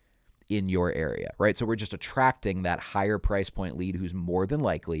points in your area, right? So we're just attracting that higher price point lead who's more than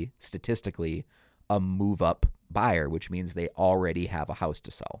likely, statistically, a move-up buyer, which means they already have a house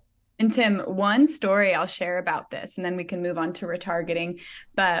to sell. And Tim, one story I'll share about this, and then we can move on to retargeting.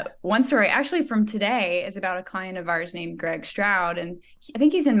 But one story actually from today is about a client of ours named Greg Stroud. And I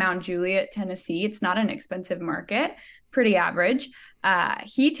think he's in Mount Juliet, Tennessee. It's not an expensive market, pretty average.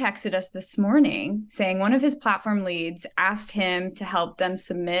 He texted us this morning saying one of his platform leads asked him to help them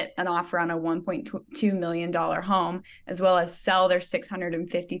submit an offer on a $1.2 million home, as well as sell their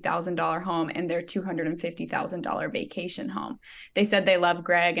 $650,000 home and their $250,000 vacation home. They said they love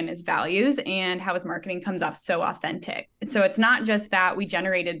Greg and his values and how his marketing comes off so authentic. So it's not just that we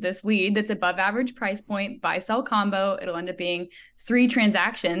generated this lead that's above average price point, buy sell combo. It'll end up being 3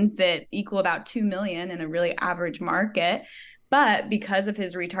 transactions that equal about 2 million in a really average market. But because of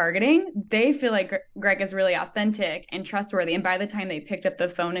his retargeting, they feel like Greg is really authentic and trustworthy. And by the time they picked up the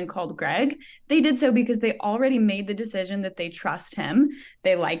phone and called Greg, they did so because they already made the decision that they trust him.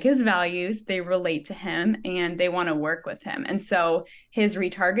 They like his values, they relate to him, and they want to work with him. And so his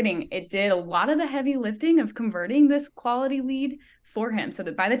retargeting, it did a lot of the heavy lifting of converting this quality lead for him, so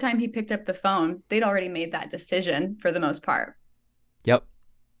that by the time he picked up the phone, they'd already made that decision for the most part.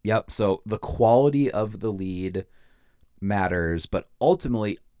 Yep. So the quality of the lead matters, but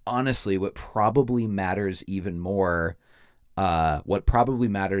ultimately, honestly, what probably matters even more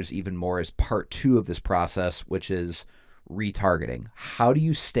is part 2 of this process, which is retargeting. How do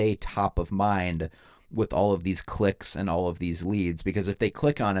you stay top of mind with all of these clicks and all of these leads? Because if they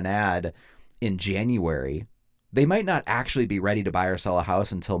click on an ad in January, they might not actually be ready to buy or sell a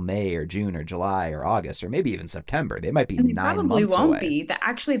house until May or June or July or August or maybe even September. They might be 9 months away. Probably won't be.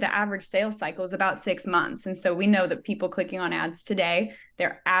 The average sales cycle is about 6 months. And so we know that people clicking on ads today,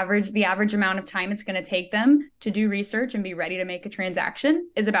 the average amount of time it's going to take them to do research and be ready to make a transaction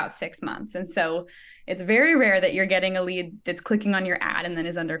is about 6 months. And so it's very rare that you're getting a lead that's clicking on your ad and then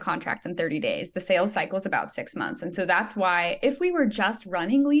is under contract in 30 days. The sales cycle is about 6 months. And so that's why if we were just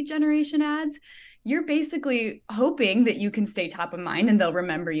running lead generation ads, you're basically hoping that you can stay top of mind and they'll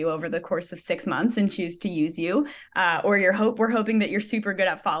remember you over the course of 6 months and choose to use you. Or we're hoping that you're super good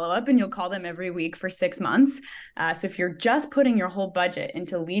at follow-up and you'll call them every week for 6 months. So if you're just putting your whole budget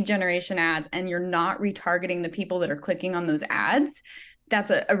into lead generation ads and you're not retargeting the people that are clicking on those ads,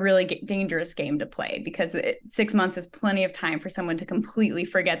 that's a really dangerous game to play, because 6 months is plenty of time for someone to completely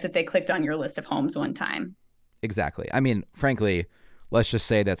forget that they clicked on your list of homes one time. Exactly. I mean, frankly, let's just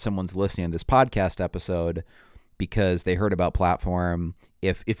say that someone's listening to this podcast episode because they heard about platform.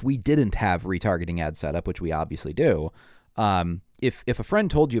 If we didn't have retargeting ad setup, which we obviously do, if a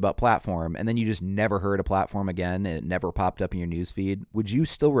friend told you about platform and then you just never heard of platform again and it never popped up in your newsfeed, would you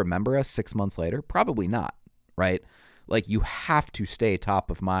still remember us 6 months later? Probably not, right? Like, you have to stay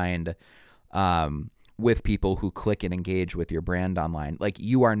top of mind with people who click and engage with your brand online. Like,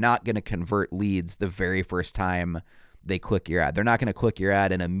 you are not going to convert leads the very first time they click your ad. They're not going to click your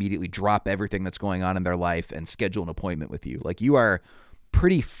ad and immediately drop everything that's going on in their life and schedule an appointment with you. Like, you are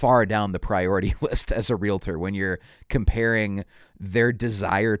pretty far down the priority list as a realtor when you're comparing their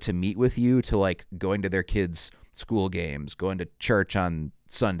desire to meet with you to like going to their kids' school games, going to church on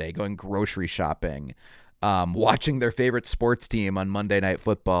Sunday, going grocery shopping, watching their favorite sports team on Monday Night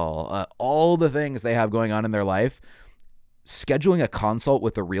Football, all the things they have going on in their life. Scheduling a consult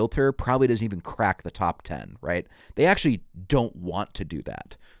with a realtor probably doesn't even crack the top 10, right? They actually don't want to do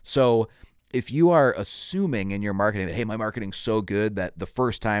that. So if you are assuming in your marketing that, hey, my marketing's so good that the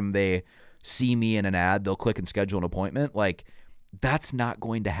first time they see me in an ad, they'll click and schedule an appointment, like, that's not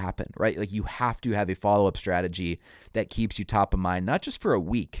going to happen, right? Like, you have to have a follow-up strategy that keeps you top of mind, not just for a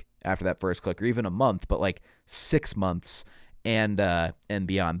week, after that first click, or even a month, but like 6 months and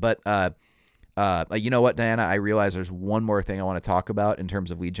beyond. But you know what, Diana? I realize there's one more thing I want to talk about in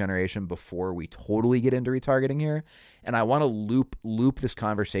terms of lead generation before we totally get into retargeting here, and I want to loop this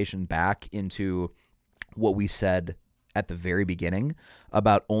conversation back into what we said at the very beginning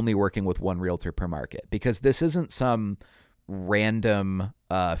about only working with one realtor per market, because this isn't some random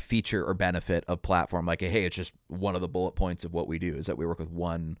feature or benefit of platform like, hey, it's just one of the bullet points of what we do is that we work with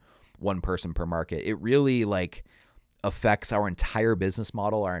one person per market. It really like affects our entire business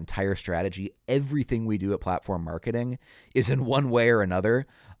model, our entire strategy. Everything we do at platform marketing is in one way or another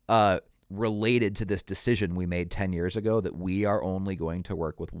related to this decision we made 10 years ago that we are only going to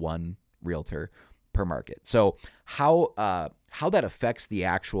work with one realtor per market. So how that affects the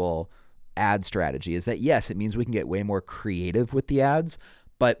actual ad strategy is that, yes, it means we can get way more creative with the ads,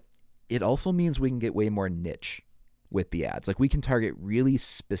 but it also means we can get way more niche with the ads. Like we can target really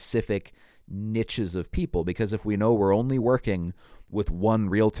specific niches of people, because if we know we're only working with one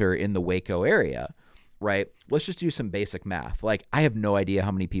realtor in the Waco area, right? Let's just do some basic math. Like I have no idea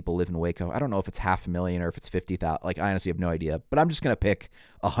how many people live in Waco. I don't know if it's 500,000 or if it's 50,000. Like I honestly have no idea, but I'm just going to pick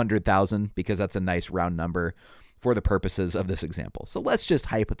 100,000 because that's a nice round number for the purposes of this example. So let's just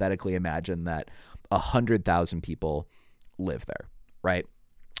hypothetically imagine that 100,000 people live there, right?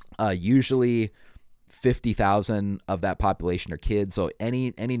 Usually 50,000 of that population are kids. So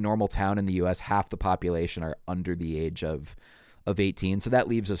any normal town in the US, half the population are under the age of 18. So that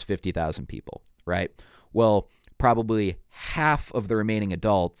leaves us 50,000 people, right? Well, probably half of the remaining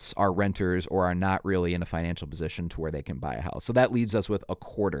adults are renters or are not really in a financial position to where they can buy a house. So that leaves us with a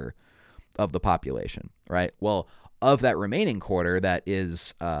quarter of the population, right? Well, of that remaining quarter that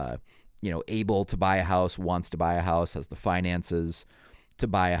is, able to buy a house, wants to buy a house, has the finances to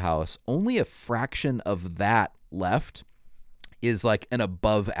buy a house, only a fraction of that left is like an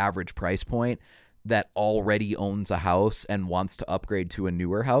above average price point that already owns a house and wants to upgrade to a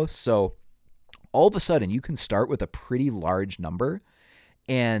newer house. So all of a sudden you can start with a pretty large number,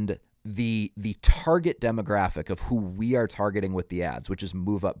 and the target demographic of who we are targeting with the ads, which is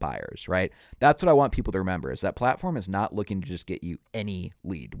move up buyers, right? That's what I want people to remember, is that platform is not looking to just get you any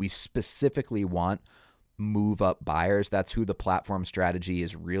lead. We specifically want move up buyers. That's who the platform strategy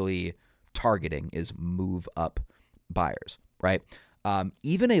is really targeting, is move up buyers, right?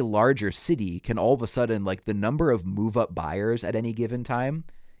 Even a larger city can all of a sudden, like the number of move up buyers at any given time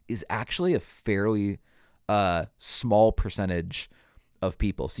is actually a fairly small percentage of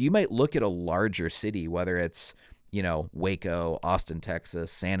people. So you might look at a larger city, whether it's, Waco, Austin,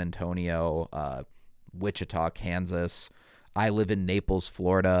 Texas, San Antonio, Wichita, Kansas. I live in Naples,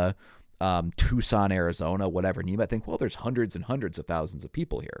 Florida, Tucson, Arizona, whatever. And you might think, well, there's hundreds and hundreds of thousands of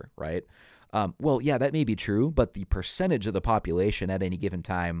people here, right? Well, yeah, that may be true, but the percentage of the population at any given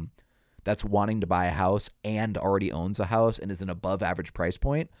time that's wanting to buy a house and already owns a house and is an above average price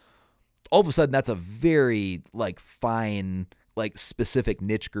point, all of a sudden that's a very fine, specific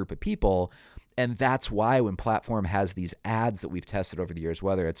niche group of people. And that's why when platform has these ads that we've tested over the years,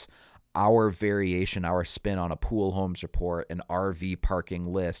 whether it's our variation, our spin on a pool homes report, an RV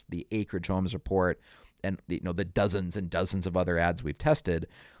parking list, the acreage homes report, and the dozens and dozens of other ads we've tested,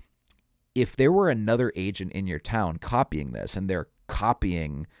 if there were another agent in your town copying this, and they're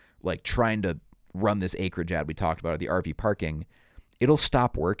copying, trying to run this acreage ad we talked about, or the RV parking, it'll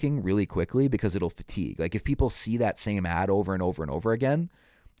stop working really quickly because it'll fatigue. Like if people see that same ad over and over and over again,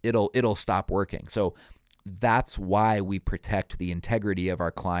 it'll stop working. So that's why we protect the integrity of our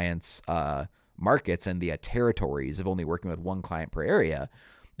clients' markets and the territories of only working with one client per area.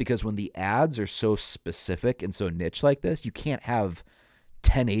 Because when the ads are so specific and so niche like this, you can't have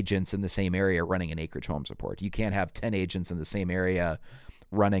 10 agents in the same area running an acreage homes report. You can't have 10 agents in the same area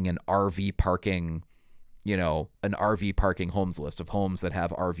running an RV parking, an RV parking homes list of homes that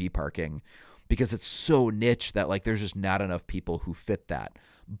have RV parking, because it's so niche that there's just not enough people who fit that.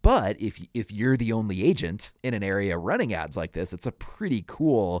 But if you're the only agent in an area running ads like this, it's a pretty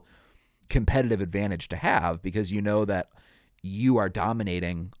cool competitive advantage to have, because you know that you are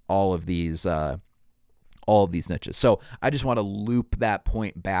dominating all of these niches. So I just want to loop that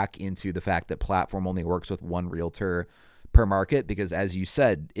point back into the fact that platform only works with one realtor per market, because as you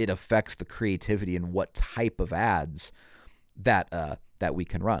said, it affects the creativity and what type of ads that we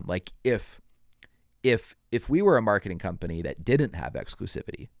can run. Like if we were a marketing company that didn't have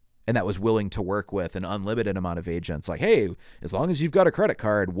exclusivity and that was willing to work with an unlimited amount of agents, like, hey, as long as you've got a credit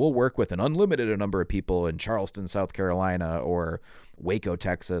card, we'll work with an unlimited number of people in Charleston, South Carolina, or Waco,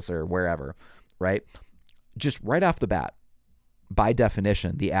 Texas, or wherever, right? Just right off the bat, by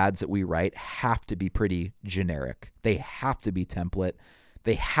definition, the ads that we write have to be pretty generic. They have to be template.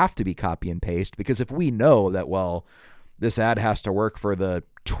 they have to be copy and paste, because if we know that, well, this ad has to work for the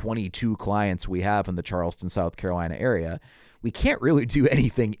 22 clients we have in the Charleston, South Carolina area, we can't really do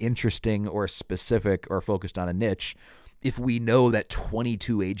anything interesting or specific or focused on a niche if we know that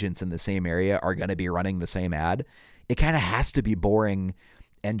 22 agents in the same area are going to be running the same ad. It kind of has to be boring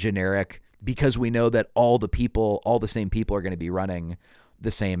and generic because we know that all the same people are going to be running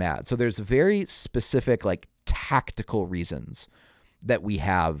the same ad. So there's very specific, like, tactical reasons that we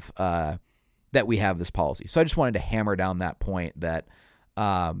have this policy. So I just wanted to hammer down that point that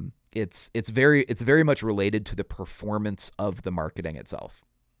it's very much related to the performance of the marketing itself.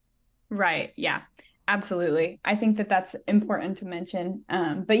 Right. Yeah, absolutely. I think that that's important to mention.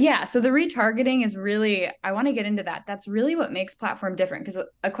 But yeah, so the retargeting is really, I want to get into that. That's really what makes platform different. Because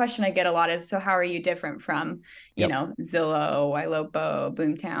a question I get a lot is, so how are you different from, Yep. Zillow, Ylopo,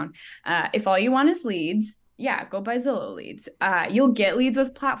 Boomtown? If all you want is leads, yeah, go buy Zillow leads. You'll get leads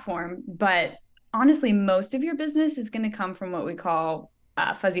with platform, but honestly, most of your business is going to come from what we call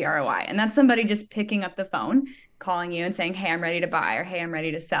fuzzy ROI. And that's somebody just picking up the phone, calling you and saying, hey, I'm ready to buy, or hey, I'm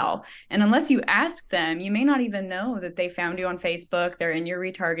ready to sell. And unless you ask them, you may not even know that they found you on Facebook. They're in your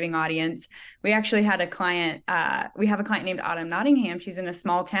retargeting audience. We actually had a client, we have a client named Autumn Nottingham. She's in a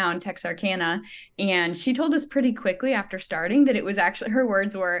small town, Texarkana. And she told us pretty quickly after starting that it was actually, her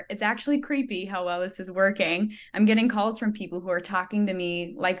words were, it's actually creepy how well this is working. I'm getting calls from people who are talking to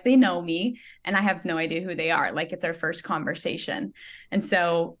me like they know me, and I have no idea who they are. Like it's our first conversation. And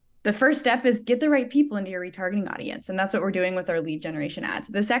so the first step is get the right people into your retargeting audience. And that's what we're doing with our lead generation ads.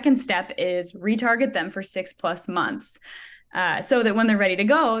 The second step is retarget them for 6+ months so that when they're ready to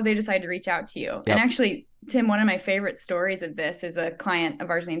go, they decide to reach out to you. Yep. And actually, Tim, one of my favorite stories of this is a client of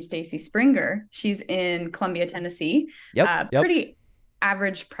ours named Stacy Springer. She's in Columbia, Tennessee. Yep. Pretty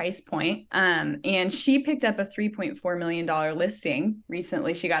average price point. And she picked up a $3.4 million listing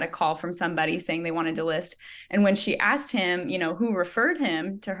recently. She got a call from somebody saying they wanted to list. And when she asked him, who referred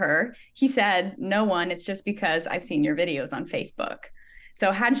him to her, he said, no one, it's just because I've seen your videos on Facebook.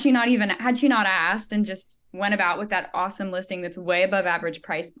 So had she not asked and just went about with that awesome listing that's way above average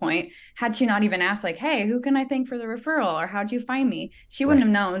price point, had she not even asked, like, hey, who can I thank for the referral? Or how'd you find me? She wouldn't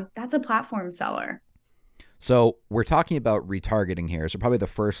have known. That's a platform seller. So we're talking about retargeting here. So probably the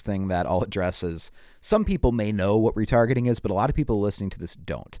first thing that I'll address is some people may know what retargeting is, but a lot of people listening to this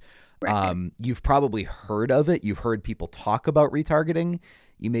don't. Right. You've probably heard of it. You've heard people talk about retargeting.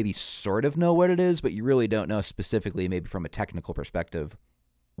 You maybe sort of know what it is, but you really don't know specifically, maybe from a technical perspective,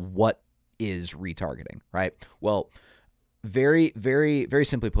 what is retargeting, right? Well, very, very, very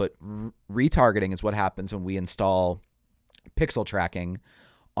simply put, retargeting is what happens when we install pixel tracking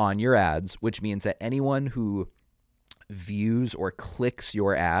on your ads, which means that anyone who views or clicks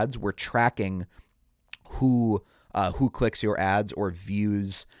your ads, we're tracking who clicks your ads or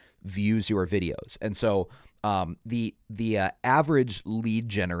views your videos. And so the average lead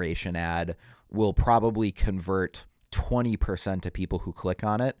generation ad will probably convert 20% of people who click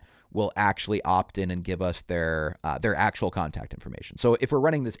on it will actually opt in and give us their actual contact information. So if we're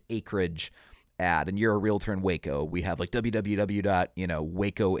running this acreage ad and you're a realtor in Waco, we have like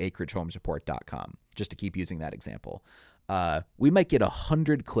www.wacoacreagehomesupport.com, just to keep using that example. We might get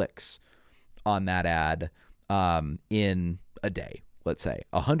 100 clicks on that ad in a day. Let's say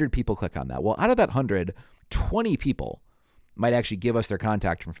 100 people click on that. Well, out of that 100, 20 people might actually give us their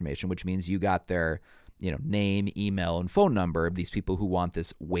contact information, which means you got their name, email, and phone number of these people who want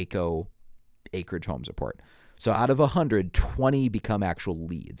this Waco acreage home support. So out of 100, 20 become actual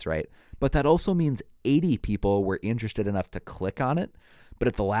leads, right? But that also means 80 people were interested enough to click on it, but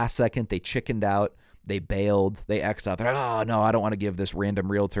at the last second, they chickened out, they bailed, they X'd out. They're like, oh, no, I don't want to give this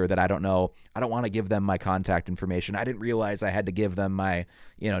random realtor that I don't know. I don't want to give them my contact information. I didn't realize I had to give them my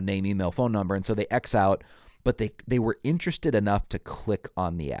name, email, phone number. And so they X out, but they were interested enough to click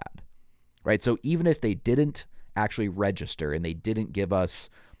on the ad, right? So even if they didn't actually register and they didn't give us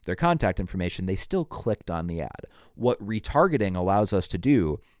their contact information, they still clicked on the ad. What retargeting allows us to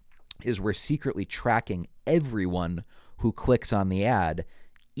do is we're secretly tracking everyone who clicks on the ad,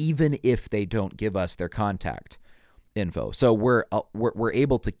 even if they don't give us their contact info. So we're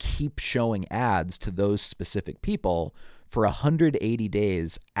able to keep showing ads to those specific people for 180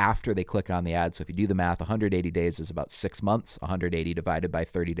 days after they click on the ad. So if you do the math, 180 days is about 6 months. 180 divided by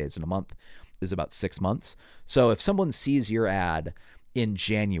 30 days in a month is about 6 months. So if someone sees your ad in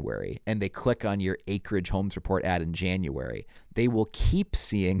January and they click on your acreage homes report ad in January, they will keep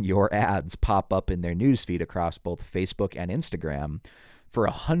seeing your ads pop up in their newsfeed across both Facebook and Instagram for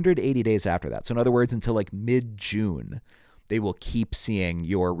 180 days after that. So in other words, until like mid-June, they will keep seeing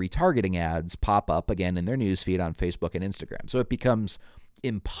your retargeting ads pop up again in their newsfeed on Facebook and Instagram. So it becomes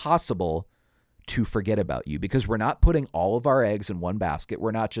impossible to forget about you, because we're not putting all of our eggs in one basket.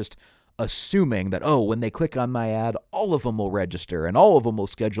 We're not just assuming that, oh, when they click on my ad, all of them will register and all of them will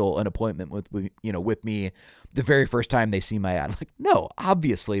schedule an appointment with me the very first time they see my ad. Like, no,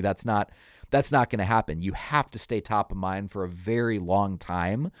 obviously that's not going to happen. You have to stay top of mind for a very long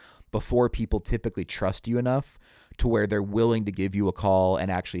time before people typically trust you enough to where they're willing to give you a call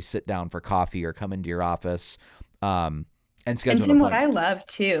and actually sit down for coffee or come into your office and schedule And an Tim, what I appointment. love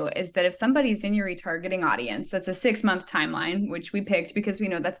too is that if somebody's in your retargeting audience, that's a 6-month timeline, which we picked because we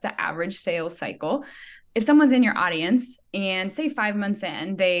know that's the average sales cycle. If someone's in your audience and say 5 months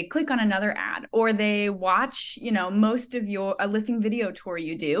in, they click on another ad or they watch, most of your a listing video tour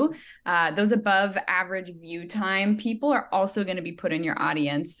you do, those above average view time people are also going to be put in your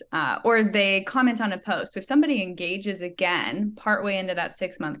audience, or they comment on a post. So if somebody engages again, partway into that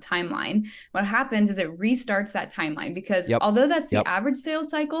 6-month timeline, what happens is it restarts that timeline, because Yep. although that's the Yep. average sales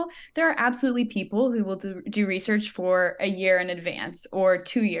cycle, there are absolutely people who will do research for a year in advance or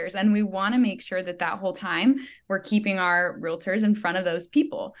 2 years. And we want to make sure that whole time we're keeping our realtors in front of those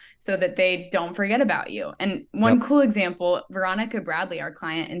people so that they don't forget about you. And one Yep. cool example, Veronica Bradley, our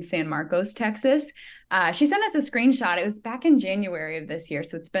client in San Marcos, Texas, she sent us a screenshot. It was back in January of this year,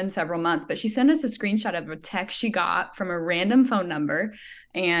 so it's been several months, but she sent us a screenshot of a text she got from a random phone number,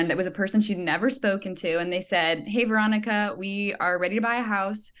 and it was a person she'd never spoken to. And they said, "Hey, Veronica, we are ready to buy a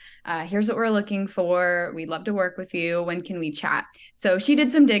house. Here's what we're looking for. We'd love to work with you. When can we chat?" So she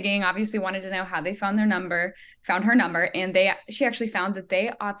did some digging, obviously wanted to know how they found her number, and she actually found that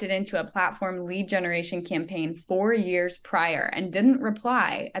they opted into a platform lead generation campaign 4 years prior and didn't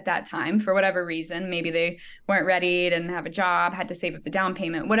reply at that time for whatever reason. Maybe they weren't ready, didn't have a job, had to save up the down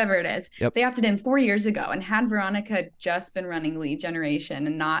payment, whatever it is. Yep. They opted in 4 years ago, and had Veronica just been running lead generation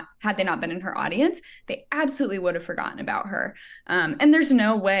and had they not been in her audience, they absolutely would have forgotten about her. And there's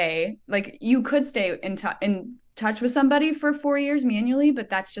no way, like, you could stay in touch with somebody for 4 years manually, but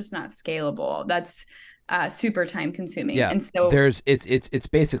that's just not scalable. That's super time consuming. Yeah. And so, It's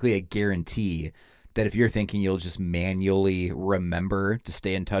basically a guarantee that if you're thinking you'll just manually remember to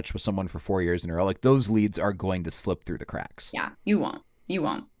stay in touch with someone for 4 years in a row, like, those leads are going to slip through the cracks. yeah, you won't.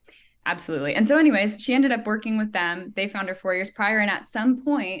 Absolutely. And so anyways, she ended up working with them. They found her 4 years prior. And at some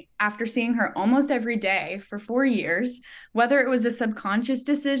point, after seeing her almost every day for 4 years, whether it was a subconscious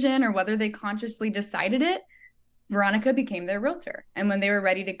decision or whether they consciously decided it, Veronica became their realtor. And when they were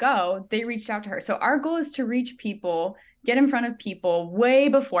ready to go, they reached out to her. So our goal is to reach people, get in front of people way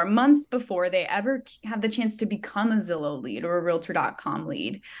before, months before they ever have the chance to become a Zillow lead or a Realtor.com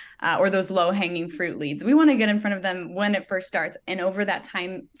lead, or those low-hanging fruit leads. We want to get in front of them when it first starts, and over that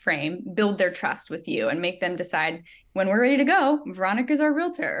time frame, build their trust with you and make them decide, when we're ready to go, Veronica's our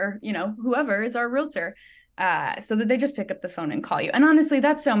realtor, or whoever is our realtor. So that they just pick up the phone and call you. And honestly,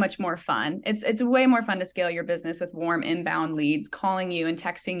 that's so much more fun. It's way more fun to scale your business with warm inbound leads calling you and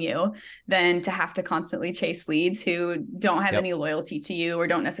texting you than to have to constantly chase leads who don't have Yep. any loyalty to you or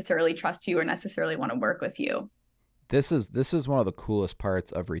don't necessarily trust you or necessarily want to work with you. This is one of the coolest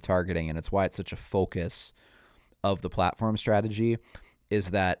parts of retargeting, and it's why it's such a focus of the platform strategy, is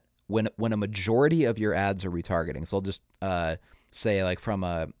that when a majority of your ads are retargeting. So I'll just say, like, from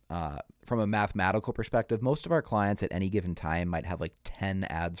a mathematical perspective, most of our clients at any given time might have like 10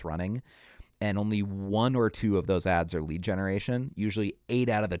 ads running, and only 1 or 2 of those ads are lead generation. Usually 8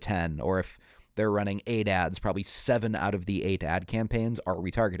 out of the 10, or if they're running 8 ads, probably 7 out of the 8 ad campaigns are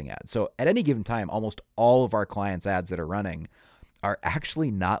retargeting ads. So at any given time, almost all of our clients' ads that are running are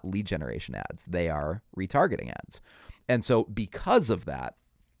actually not lead generation ads. They are retargeting ads. And so because of that,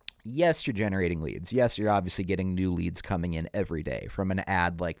 yes, you're generating leads. Yes, you're obviously getting new leads coming in every day from an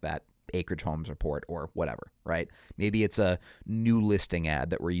ad like that Acreage Homes report or whatever, right? Maybe it's a new listing ad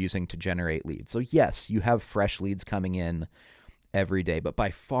that we're using to generate leads. So yes, you have fresh leads coming in every day, but by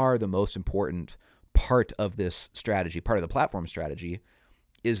far the most important part of this strategy, part of the platform strategy,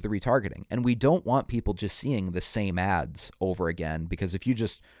 is the retargeting. And we don't want people just seeing the same ads over again, because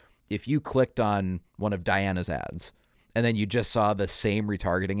if you clicked on one of Diana's ads and then you just saw the same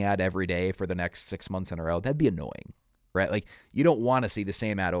retargeting ad every day for the next 6 months in a row, that'd be annoying, right? Like, you don't want to see the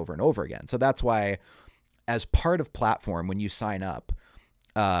same ad over and over again. So that's why, as part of platform, when you sign up,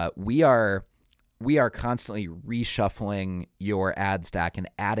 we are constantly reshuffling your ad stack and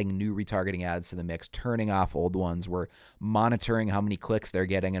adding new retargeting ads to the mix, turning off old ones. We're monitoring how many clicks they're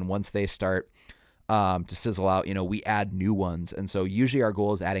getting, and once they start to sizzle out, we add new ones. And so usually our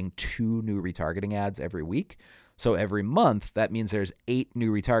goal is adding 2 new retargeting ads every week. So every month, that means there's 8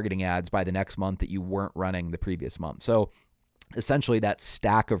 new retargeting ads by the next month that you weren't running the previous month. So essentially that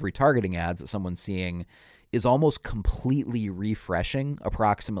stack of retargeting ads that someone's seeing is almost completely refreshing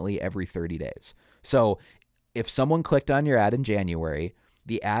approximately every 30 days. So if someone clicked on your ad in January,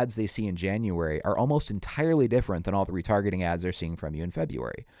 the ads they see in January are almost entirely different than all the retargeting ads they're seeing from you in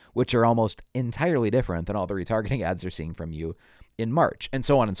February, which are almost entirely different than all the retargeting ads they're seeing from you in March, and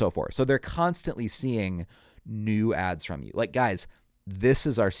so on and so forth. So they're constantly seeing new ads from you. Like, guys, this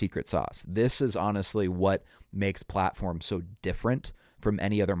is our secret sauce. This is honestly what makes platform so different from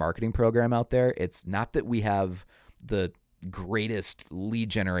any other marketing program out there. It's not that we have the greatest lead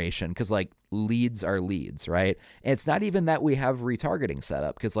generation, because like leads are leads, right? And it's not even that we have retargeting set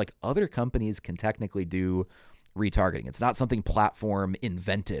up, because like other companies can technically do retargeting. It's not something platform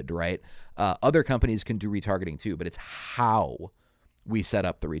invented, right? Other companies can do retargeting too, but it's how we set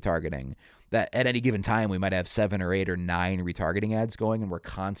up the retargeting that at any given time we might have 7 or 8 or 9 retargeting ads going, and we're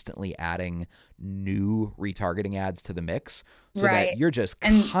constantly adding new retargeting ads to the mix so that Right. you're just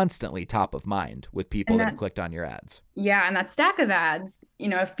And constantly top of mind with people and that have that clicked on your ads. Yeah, and that stack of ads,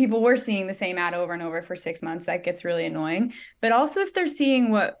 if people were seeing the same ad over and over for 6 months, that gets really annoying. But also if they're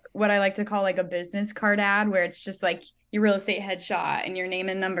seeing what I like to call like a business card ad, where it's just like your real estate headshot and your name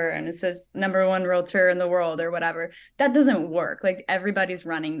and number, and it says number one realtor in the world or whatever, that doesn't work. Like everybody's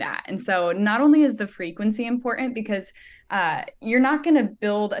running that. And so not only is the frequency important, because you're not going to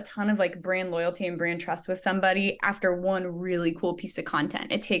build a ton of like brand loyalty and brand trust with somebody after one really cool piece of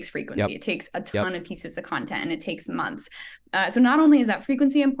content. It takes frequency. Yep. It takes a Yep. ton of pieces of content, and it takes months. So not only is that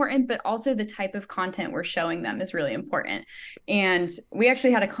frequency important, but also the type of content we're showing them is really important. And we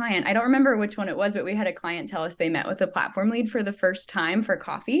actually had a client, I don't remember which one it was, but we had a client tell us they met with a platform lead for the first time for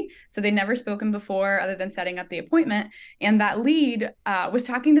coffee. So they'd never spoken before other than setting up the appointment. And that lead was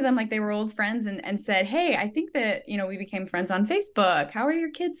talking to them like they were old friends, and said, hey, I think that, we became friends on Facebook. How are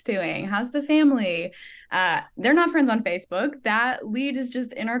your kids doing? How's the family? They're not friends on Facebook. That lead is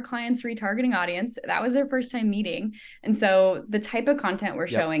just in our client's retargeting audience. That was their first time meeting. And so the type of content we're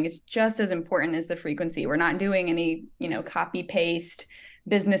Yep. showing is just as important as the frequency. We're not doing any, copy paste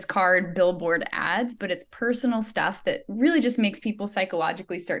business card billboard ads, but it's personal stuff that really just makes people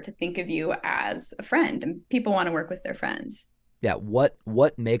psychologically start to think of you as a friend, and people want to work with their friends. Yeah, what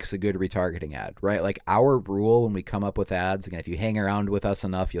makes a good retargeting ad, right? Like our rule when we come up with ads, again, if you hang around with us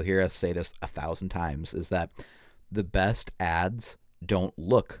enough, you'll hear us say this 1,000 times, is that the best ads don't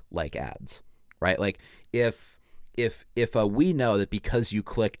look like ads, right? Like if we know that because you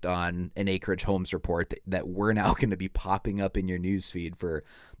clicked on an Acreage Homes report that we're now going to be popping up in your newsfeed for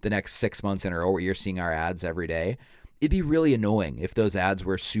the next 6 months in a row, where you're seeing our ads every day, it'd be really annoying if those ads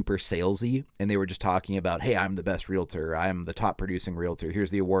were super salesy and they were just talking about, hey, I'm the best realtor, I'm the top producing realtor,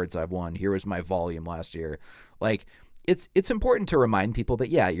 here's the awards I've won, here was my volume last year. Like it's important to remind people that,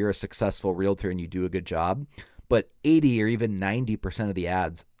 yeah, you're a successful realtor and you do a good job, but 80 or even 90% of the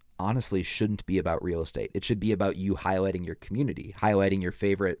ads honestly shouldn't be about real estate. It should be about you highlighting your community, highlighting your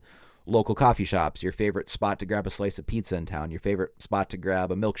favorite local coffee shops, your favorite spot to grab a slice of pizza in town, your favorite spot to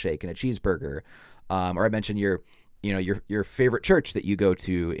grab a milkshake and a cheeseburger. Or I mentioned your favorite church that you go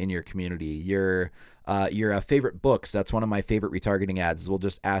to in your community, your favorite books. That's one of my favorite retargeting ads. Is we'll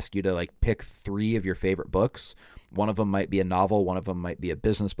just ask you to like pick 3 of your favorite books. One of them might be a novel, one of them might be a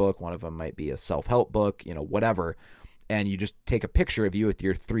business book, one of them might be a self-help book, whatever. And you just take a picture of you with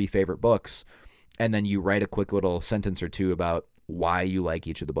your 3 favorite books, and then you write a quick little sentence or two about why you like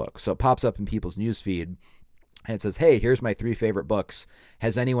each of the books. So it pops up in people's newsfeed, and it says, hey, here's my 3 favorite books.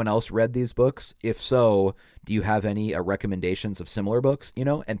 Has anyone else read these books? If so, do you have any recommendations of similar books?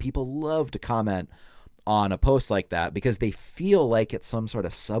 And people love to comment on a post like that because they feel like at some sort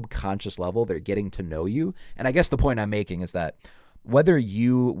of subconscious level they're getting to know you. And I guess the point I'm making is that whether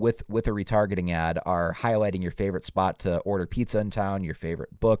you with a retargeting ad are highlighting your favorite spot to order pizza in town, your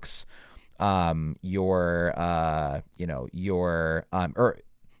favorite books, your or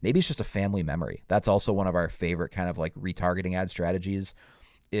maybe it's just a family memory. That's also one of our favorite kind of like retargeting ad strategies,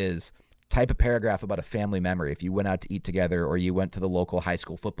 is type a paragraph about a family memory. If you went out to eat together, or you went to the local high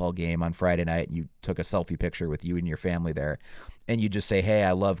school football game on Friday night and you took a selfie picture with you and your family there, and you just say, hey,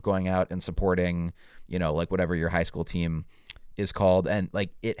 I love going out and supporting, like whatever your high school team is called. And like,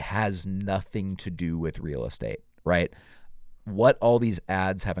 it has nothing to do with real estate, right? What all these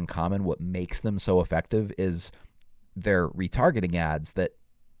ads have in common, what makes them so effective, is they're retargeting ads that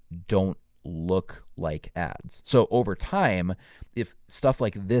don't look like ads. So over time, if stuff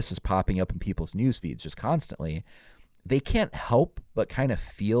like this is popping up in people's news feeds just constantly, they can't help but kind of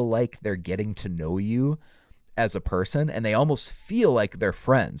feel like they're getting to know you as a person, and they almost feel like they're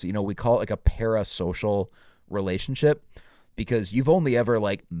friends. We call it like a parasocial relationship, because you've only ever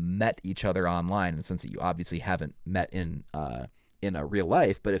like met each other online, in the sense that you obviously haven't met in in a real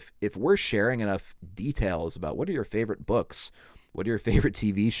life, but if we're sharing enough details about what are your favorite books, what are your favorite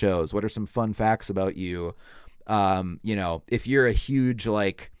TV shows, what are some fun facts about you, if you're a huge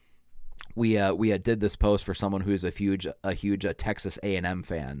like we did this post for someone who's a huge Texas A&M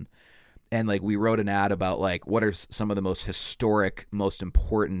fan, and like we wrote an ad about like what are some of the most historic, most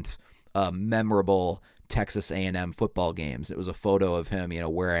important, memorable Texas A&M football games. It was a photo of him,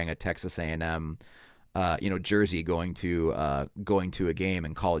 wearing a Texas A&M, jersey going to a game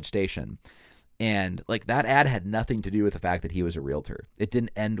in College Station. And like that ad had nothing to do with the fact that he was a realtor. It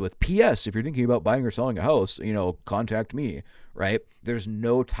didn't end with P.S. If you're thinking about buying or selling a house, contact me, right? There's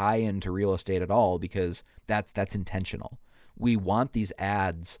no tie-in to real estate at all because that's intentional. We want these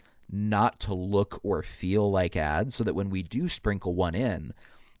ads not to look or feel like ads so that when we do sprinkle one in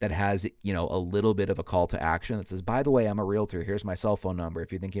that has, a little bit of a call to action that says, by the way, I'm a realtor. Here's my cell phone number.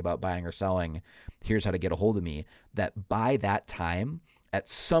 If you're thinking about buying or selling, here's how to get a hold of me. That by that time, at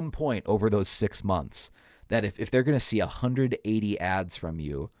some point over those 6 months, that if they're going to see 180 ads from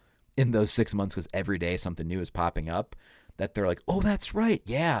you in those 6 months, because every day something new is popping up, that they're like, oh, that's right.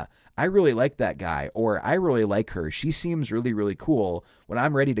 Yeah, I really like that guy, or I really like her. She seems really, really cool. When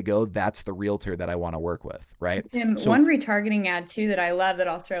I'm ready to go, that's the realtor that I want to work with, right? Tim, So, one retargeting ad too that I love that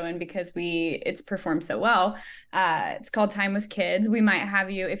I'll throw in because it's performed so well. It's called Time with Kids. We might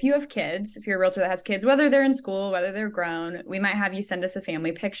have you, if you have kids, if you're a realtor that has kids, whether they're in school, whether they're grown, we might have you send us a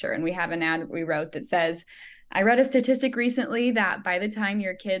family picture. And we have an ad that we wrote that says, I read a statistic recently that by the time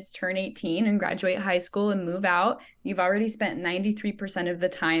your kids turn 18 and graduate high school and move out, you've already spent 93% of the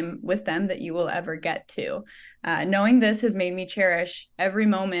time with them that you will ever get to. Knowing this has made me cherish every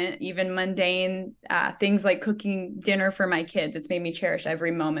moment, even mundane things like cooking dinner for my kids. It's made me cherish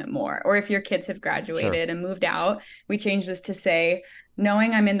every moment more. Or if your kids have sure. graduated and moved out, we changed this to say,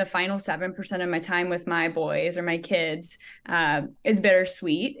 knowing I'm in the final 7% of my time with my boys or my kids is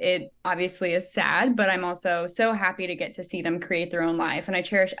bittersweet. It obviously is sad, but I'm also so happy to get to see them create their own life. And I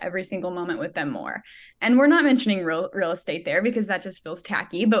cherish every single moment with them more. And we're not mentioning real estate there because that just feels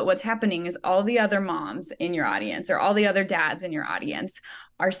tacky. But what's happening is all the other moms in your audience or all the other dads in your audience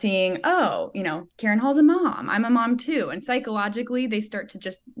are seeing, oh, Karen Hall's a mom. I'm a mom too. And psychologically, they start to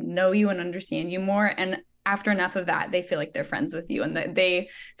just know you and understand you more. And after enough of that, they feel like they're friends with you and that they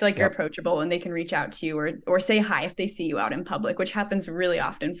feel like you're Yep. approachable and they can reach out to you or say hi if they see you out in public, which happens really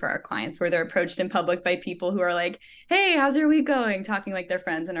often for our clients where they're approached in public by people who are like, hey, how's your week going? Talking like they're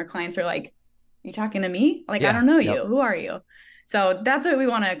friends. And our clients are like, you talking to me? Like, I Yeah. don't know Yep. you. Who are you? So that's what we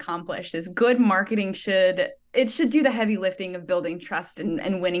want to accomplish is good marketing should do the heavy lifting of building trust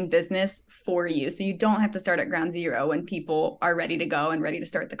and winning business for you. So you don't have to start at ground zero when people are ready to go and ready to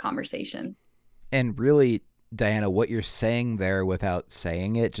start the conversation. And really, Diana, what you're saying there without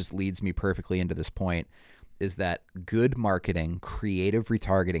saying it just leads me perfectly into this point is that good marketing, creative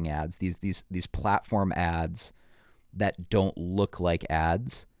retargeting ads, these platform ads that don't look like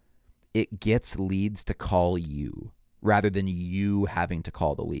ads, it gets leads to call you rather than you having to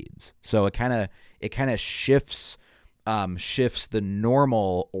call the leads. So it kind of shifts the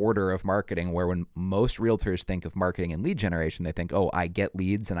normal order of marketing where when most realtors think of marketing and lead generation, they think, oh, I get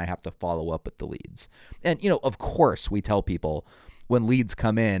leads and I have to follow up with the leads. And, of course, we tell people when leads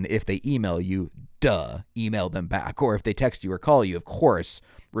come in, if they email you, email them back. Or if they text you or call you, of course,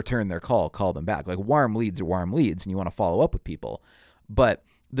 return their call them back. Like warm leads are warm leads and you want to follow up with people. But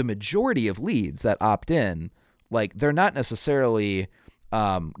the majority of leads that opt in, like they're not necessarily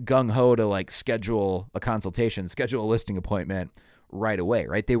gung ho to like schedule a consultation, schedule a listing appointment right away,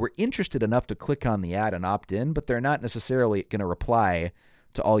 right? They were interested enough to click on the ad and opt in, but they're not necessarily going to reply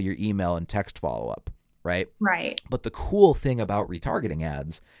to all your email and text follow up, right? Right. But the cool thing about retargeting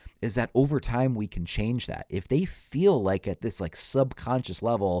ads is that over time we can change that. If they feel like at this like subconscious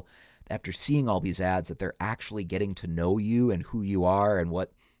level, after seeing all these ads, that they're actually getting to know you and who you are and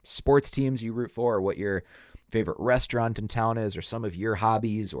what sports teams you root for or what your favorite restaurant in town is or some of your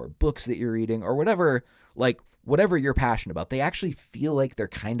hobbies or books that you're reading or whatever you're passionate about, they actually feel like they're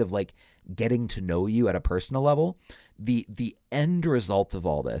kind of like getting to know you at a personal level. The end result of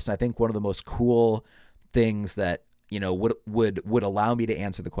all this, I think one of the most cool things that would allow me to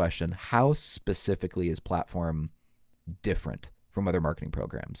answer the question, how specifically is platform different from other marketing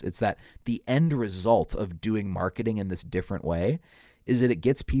programs? It's that the end result of doing marketing in this different way is that it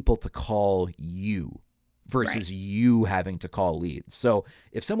gets people to call you versus Right. you having to call leads. So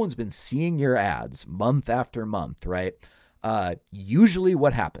if someone's been seeing your ads month after month, right? Usually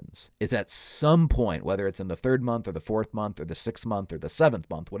what happens is at some point, whether it's in the third month or the fourth month or the sixth month or the seventh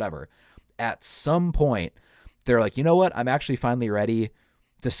month, whatever, at some point they're like, you know what? I'm actually finally ready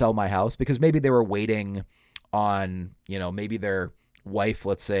to sell my house, because maybe they were waiting on, maybe their wife,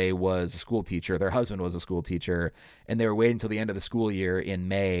 let's say, was a school teacher, their husband was a school teacher, and they were waiting until the end of the school year in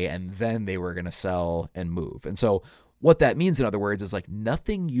May, and then they were going to sell and move. And so what that means, in other words, is like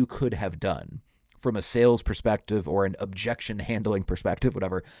nothing you could have done from a sales perspective or an objection handling perspective,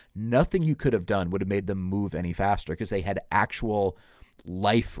 whatever, nothing you could have done would have made them move any faster because they had actual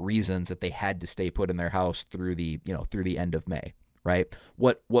life reasons that they had to stay put in their house through the end of May, right?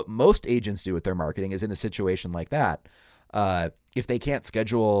 What most agents do with their marketing is in a situation like that, if they can't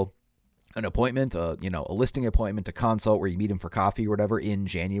schedule an appointment, a listing appointment, a consult where you meet them for coffee or whatever in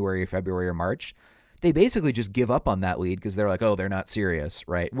January or February or March, they basically just give up on that lead because they're like, oh, they're not serious,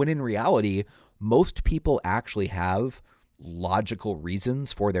 right? When in reality, most people actually have logical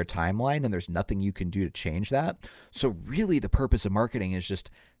reasons for their timeline, and there's nothing you can do to change that. So really the purpose of marketing is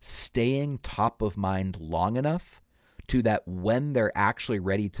just staying top of mind long enough to that when they're actually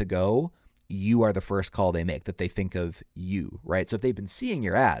ready to go, you are the first call they make, that they think of you, right? So if they've been seeing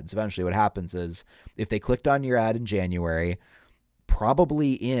your ads, eventually what happens is if they clicked on your ad in January,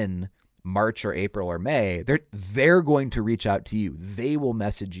 probably in March or April or May, they're going to reach out to you. They will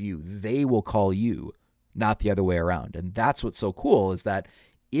message you. They will call you, not the other way around. And that's what's so cool is that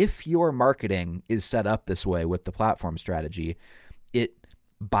if your marketing is set up this way with the platform strategy, it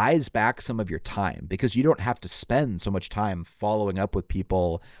buys back some of your time because you don't have to spend so much time following up with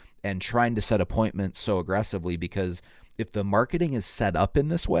people and trying to set appointments so aggressively, because if the marketing is set up in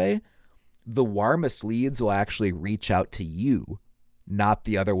this way, the warmest leads will actually reach out to you, not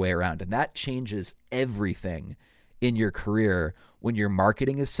the other way around. And that changes everything in your career when your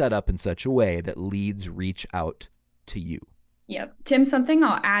marketing is set up in such a way that leads reach out to you. Yep. Tim, something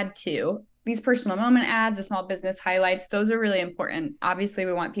I'll add to these personal moment ads, the small business highlights, those are really important. Obviously,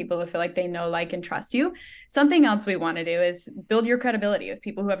 we want people to feel like they know, like, and trust you. Something else we want to do is build your credibility with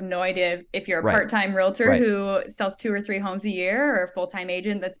people who have no idea if you're a part-time realtor who sells 2 or 3 homes a year, or a full-time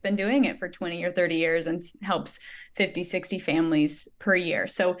agent that's been doing it for 20 or 30 years and helps 50, 60 families per year.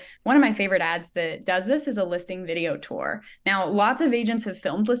 So one of my favorite ads that does this is a listing video tour. Now, lots of agents have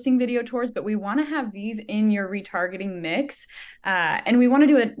filmed listing video tours, but we want to have these in your retargeting mix, and we want to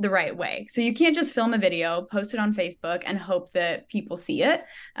do it the right way. So you can't just film a video, post it on Facebook, and hope that people see it.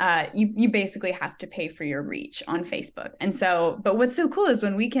 You basically have to pay for your reach on Facebook. And so, but what's so cool is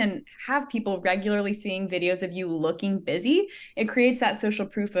when we can have people regularly seeing videos of you looking busy, it creates that social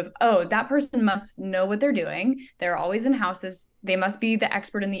proof of, oh, that person must know what they're doing. They're always in houses. They must be the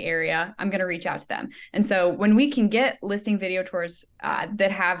expert in the area. I'm going to reach out to them. And so when we can get listing video tours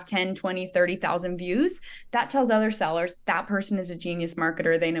that have 10, 20, 30,000 views, that tells other sellers that person is a genius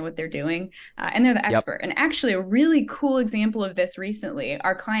marketer. They know what they're doing. And they're the expert. Yep. And actually a really cool example of this recently,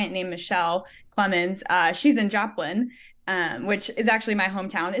 our client named Michelle Clemens, she's in Joplin, which is actually my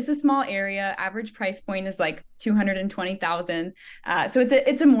hometown. It's a small area. Average price point is like 220,000. So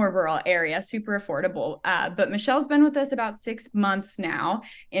it's a more rural area, super affordable. But Michelle's been with us about 6 months now,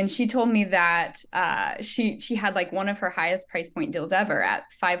 and she told me that she had like one of her highest price point deals ever at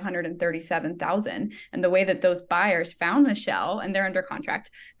 537,000. And the way that those buyers found Michelle, and they're under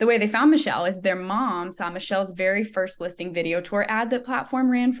contract, the way they found Michelle is their mom saw Michelle's very first listing video tour ad that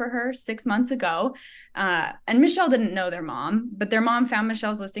platform ran for her 6 months ago. And Michelle didn't know their mom, but their mom found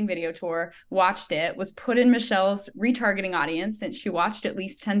Michelle's listing video tour, watched it, was put in Michelle's retargeting audience since she watched at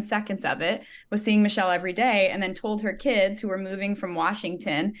least 10 seconds of it, was seeing Michelle every day, and then told her kids who were moving from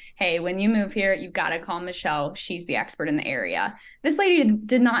Washington, hey, when you move here, you've got to call Michelle. She's the expert in the area. This lady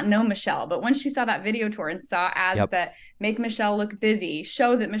did not know Michelle, but once she saw that video tour and saw ads that make Michelle look busy,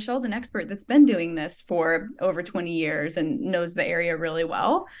 show that Michelle's an expert that's been doing this for over 20 years and knows the area really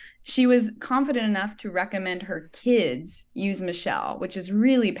well, she was confident enough to recommend her kids use Michelle, which is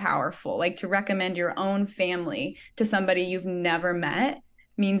really powerful. Like, to recommend your own family to somebody you've never met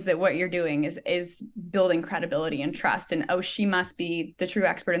means that what you're doing is building credibility and trust. And, oh, she must be the true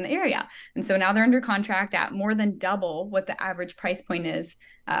expert in the area. And so now they're under contract at more than double what the average price point is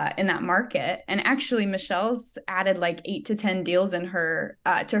in that market. And actually, Michelle's added like 8 to 10 deals in her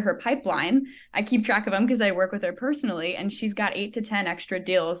to her pipeline. I keep track of them because I work with her personally, and she's got 8 to 10 extra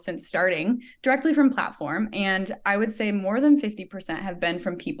deals since starting directly from platform. And I would say more than 50% have been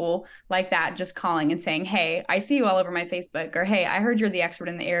from people like that, just calling and saying, hey, I see you all over my Facebook, or hey, I heard you're the expert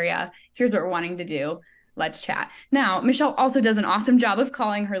in the area. Here's what we're wanting to do. Let's chat. Now, Michelle also does an awesome job of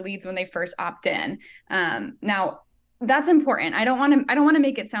calling her leads when they first opt in. Now, That's important. I don't want to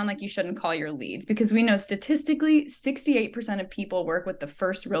make it sound like you shouldn't call your leads, because we know statistically 68% of people work with the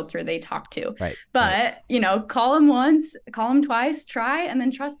first realtor they talk to. Right. Right. But, call them once, call them twice, try, and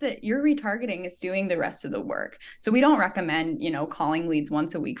then trust that your retargeting is doing the rest of the work. So we don't recommend, calling leads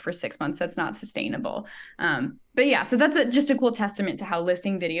once a week for 6 months. That's not sustainable. But yeah, so that's just a cool testament to how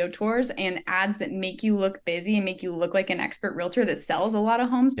listing video tours and ads that make you look busy and make you look like an expert realtor that sells a lot of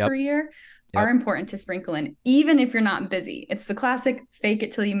homes per Yep. year are Yep. important to sprinkle in, even if you're not busy. It's the classic fake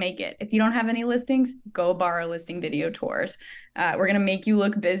it till you make it. If you don't have any listings, go borrow listing video tours. We're going to make you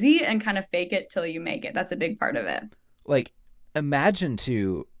look busy and kind of fake it till you make it. That's a big part of it. Like, imagine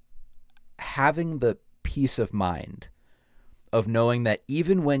too having the peace of mind of knowing that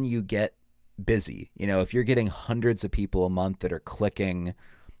even when you get busy, if you're getting hundreds of people a month that are clicking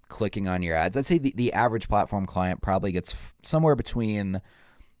on your ads, I'd say the average platform client probably gets somewhere between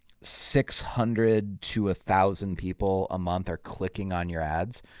 600 to 1,000 people a month are clicking on your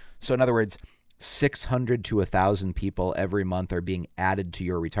ads. So in other words, 600 to 1,000 people every month are being added to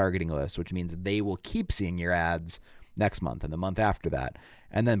your retargeting list, which means they will keep seeing your ads next month and the month after that.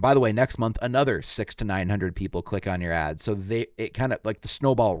 And then, by the way, next month, another 600 to 900 people click on your ads. So it kind of like the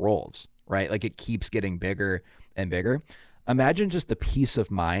snowball rolls, right? Like it keeps getting bigger and bigger. Imagine just the peace of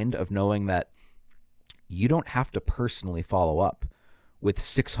mind of knowing that you don't have to personally follow up with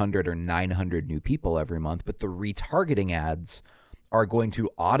 600 or 900 new people every month, but the retargeting ads are going to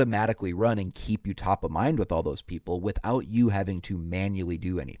automatically run and keep you top of mind with all those people without you having to manually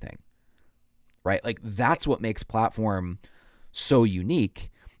do anything, right? Like that's what makes platform so unique,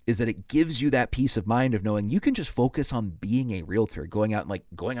 is that it gives you that peace of mind of knowing you can just focus on being a realtor, going out and like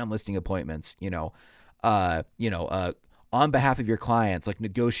going on listing appointments, on behalf of your clients, like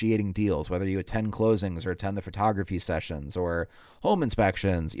negotiating deals, whether you attend closings or attend the photography sessions or home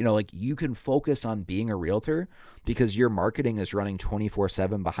inspections, like you can focus on being a realtor because your marketing is running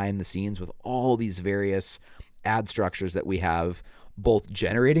 24/7 behind the scenes with all these various ad structures that we have, both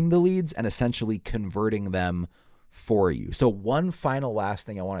generating the leads and essentially converting them for you. So one final last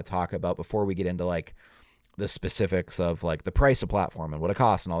thing I want to talk about before we get into like the specifics of like the price of platform and what it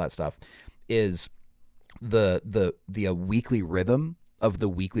costs and all that stuff is the weekly rhythm of the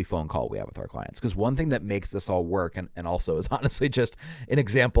weekly phone call we have with our clients. Because one thing that makes this all work, and also is honestly just an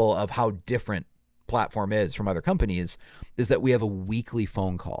example of how different platform is from other companies, is that we have a weekly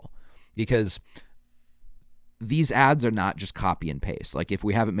phone call. Because these ads are not just copy and paste. Like if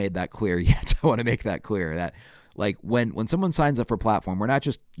we haven't made that clear yet, I want to make that clear that like when someone signs up for platform, we're not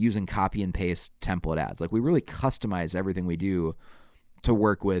just using copy and paste template ads. Like we really customize everything we do to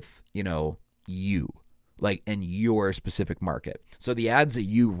work with, you, like in your specific market. So the ads that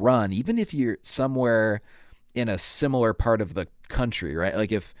you run, even if you're somewhere in a similar part of the country, right?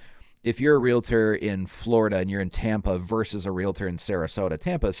 Like if you're a realtor in Florida and you're in Tampa versus a realtor in Sarasota,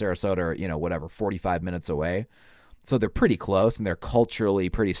 Sarasota are, whatever, 45 minutes away. So they're pretty close and they're culturally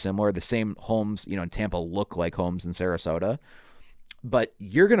pretty similar. The same homes, in Tampa look like homes in Sarasota, but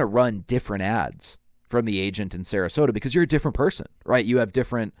you're going to run different ads from the agent in Sarasota because you're a different person, right? You have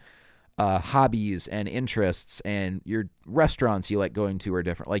different hobbies and interests, and your restaurants you like going to are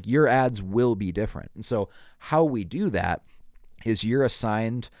different. Like your ads will be different. And so how we do that is you're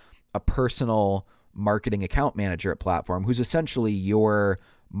assigned a personal marketing account manager at platform who's essentially your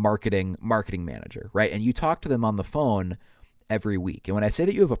marketing manager, right? And you talk to them on the phone every week. And when I say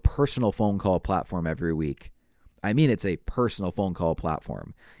that you have a personal phone call platform every week, I mean it's a personal phone call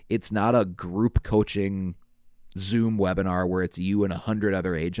platform. It's not a group coaching Zoom webinar where it's you and 100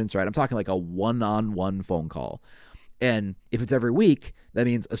 other agents, right? I'm talking like a one-on-one phone call. And if it's every week, that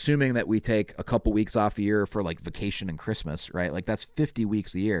means assuming that we take a couple weeks off a year for like vacation and Christmas, right? Like that's 50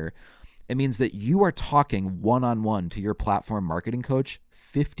 weeks a year. It means that you are talking one-on-one to your platform marketing coach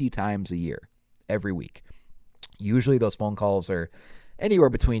 50 times a year, every week. Usually those phone calls are anywhere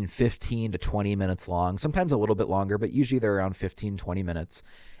between 15 to 20 minutes long, sometimes a little bit longer, but usually they're around 15, 20 minutes.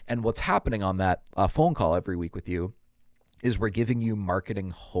 And what's happening on that phone call every week with you is we're giving you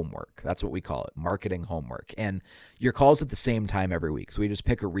marketing homework. That's what we call it, marketing homework. And your calls at the same time every week. So we just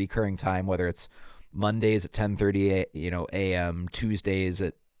pick a recurring time, whether it's Mondays at 10:30 a.m., Tuesdays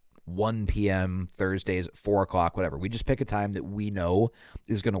at 1 p.m., Thursdays at 4 o'clock, whatever. We just pick a time that we know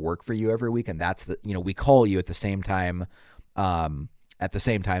is going to work for you every week. And that's we call you at the same time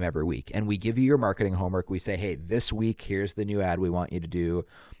every week. And we give you your marketing homework. We say, hey, this week, here's the new ad we want you to do.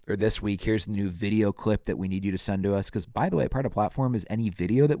 Or this week, here's the new video clip that we need you to send to us. Because by the way, part of platform is any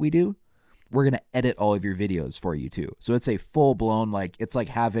video that we do, we're going to edit all of your videos for you too. So it's a full blown, it's like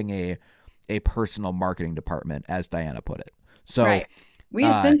having a personal marketing department, as Diana put it. So Right. We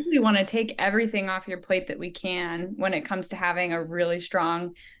essentially want to take everything off your plate that we can when it comes to having a really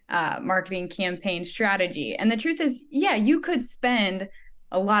strong marketing campaign strategy. And the truth is, yeah, you could spend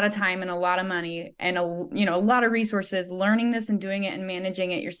a lot of time and a lot of money and a lot of resources learning this and doing it and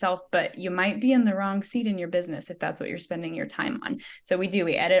managing it yourself, but you might be in the wrong seat in your business if that's what you're spending your time on. So we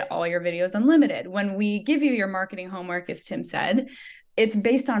edit all your videos unlimited. When we give you your marketing homework, as Tim said, it's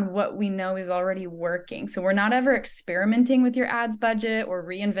based on what we know is already working. So we're not ever experimenting with your ads budget or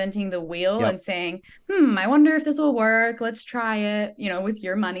reinventing the wheel Yep. and saying, I wonder if this will work. Let's try it, with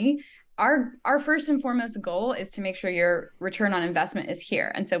your money. Our first and foremost goal is to make sure your return on investment is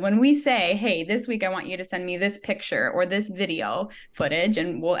here. And so when we say, hey, this week I want you to send me this picture or this video footage,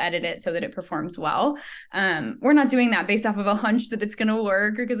 and we'll edit it so that it performs well, we're not doing that based off of a hunch that it's going to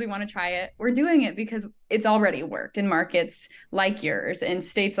work or because we want to try it. We're doing it because it's already worked in markets like yours, in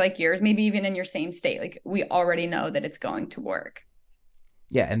states like yours, maybe even in your same state. Like, we already know that it's going to work.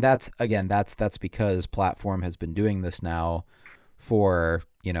 Yeah, and that's because platform has been doing this now for,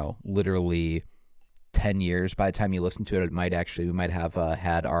 literally 10 years. By the time you listen to it, we might have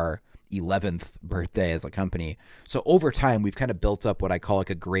had our 11th birthday as a company. So over time, we've kind of built up what I call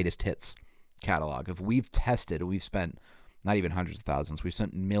like a greatest hits catalog. If we've tested, we've spent not even hundreds of thousands, we've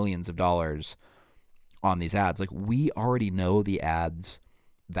spent millions of dollars on these ads. Like, we already know the ads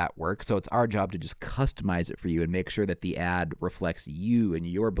that work. So it's our job to just customize it for you and make sure that the ad reflects you and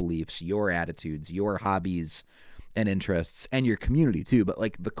your beliefs, your attitudes, your hobbies and interests, and your community too. But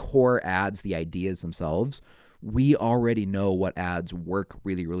like the core ads, the ideas themselves, we already know what ads work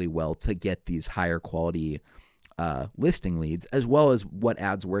really, really well to get these higher quality listing leads, as well as what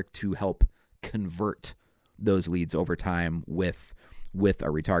ads work to help convert those leads over time with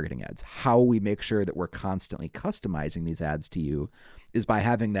our retargeting ads. How we make sure that we're constantly customizing these ads to you is by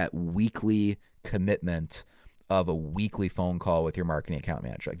having that weekly commitment of a weekly phone call with your marketing account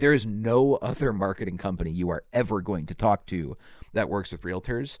manager. Like, there is no other marketing company you are ever going to talk to that works with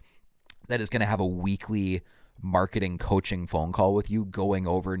realtors that is going to have a weekly marketing coaching phone call with you, going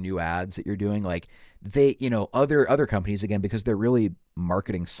over new ads that you're doing. Like, they, other companies, again, because they're really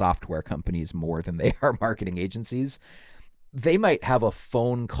marketing software companies more than they are marketing agencies, they might have a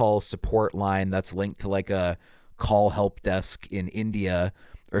phone call support line that's linked to like a call help desk in India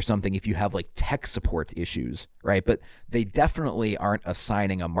or something if you have like tech support issues, right? But they definitely aren't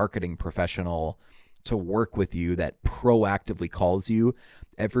assigning a marketing professional to work with you that proactively calls you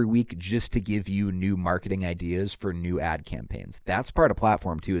every week just to give you new marketing ideas for new ad campaigns. That's part of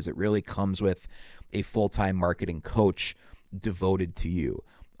platform too, is it really comes with a full-time marketing coach devoted to you.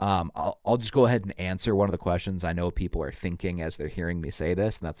 I'll just go ahead and answer one of the questions I know people are thinking as they're hearing me say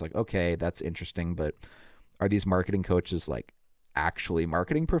this, and that's like, okay, that's interesting, but are these marketing coaches like actually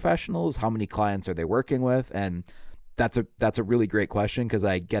marketing professionals? How many clients are they working with? And that's a really great question, because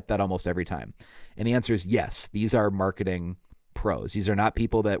I get that almost every time. And the answer is yes, these are marketing pros. These are not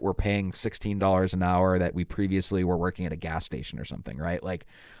people that were paying $16 an hour that we previously were working at a gas station or something, right? Like,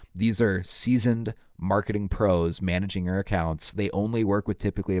 these are seasoned marketing pros managing your accounts. They only work with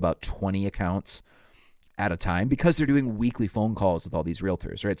typically about 20 accounts at a time because they're doing weekly phone calls with all these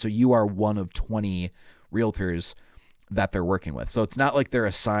realtors, right? So you are one of 20 realtors that they're working with. So it's not like they're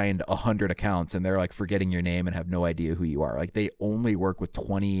assigned 100 accounts and they're like forgetting your name and have no idea who you are. Like, they only work with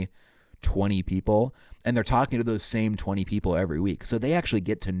 20 people, and they're talking to those same 20 people every week. So they actually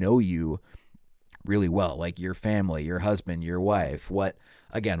get to know you really well, like your family, your husband, your wife, what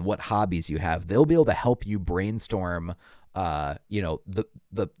hobbies you have. They'll be able to help you brainstorm the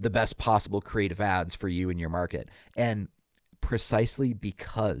best possible creative ads for you and your market. And precisely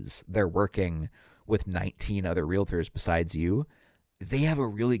because they're working with 19 other realtors besides you, they have a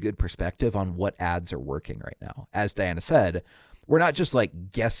really good perspective on what ads are working right now. As Diana said, we're not just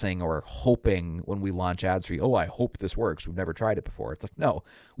like guessing or hoping when we launch ads for you, oh, I hope this works, we've never tried it before. It's like, no,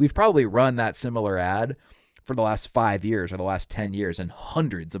 we've probably run that similar ad for the last 5 years or the last 10 years, and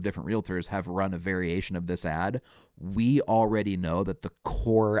hundreds of different realtors have run a variation of this ad. We already know that the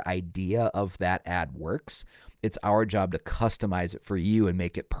core idea of that ad works. It's our job to customize it for you and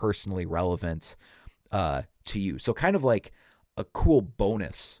make it personally relevant to you. So kind of like a cool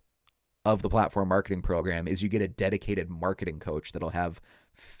bonus of the platform marketing program is you get a dedicated marketing coach that'll have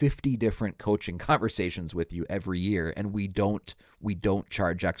 50 different coaching conversations with you every year, and we don't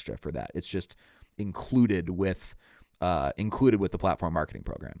charge extra for that. It's just included with the platform marketing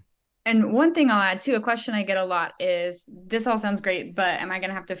program. And one thing I'll add too, a question I get a lot is, this all sounds great, but am I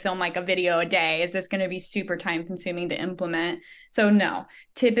going to have to film like a video a day? Is this going to be super time consuming to implement? So no,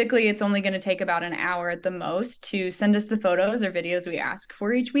 typically it's only going to take about an hour at the most to send us the photos or videos we ask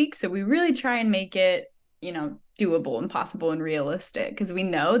for each week. So we really try and make it, doable and possible and realistic, because we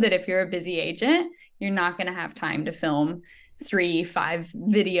know that if you're a busy agent, you're not going to have time to film 3-5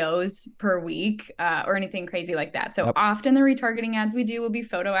 videos per week or anything crazy like that. So Yep. often the retargeting ads we do will be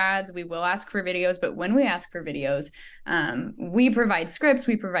photo ads. We will ask for videos, but when we ask for videos, we provide scripts,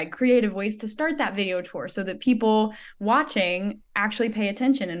 we provide creative ways to start that video tour so that people watching actually pay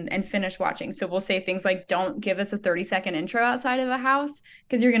attention and finish watching. So we'll say things like, don't give us a 30-second intro outside of a house,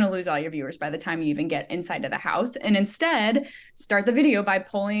 because you're going to lose all your viewers by the time you even get inside of the house. And instead, start the video by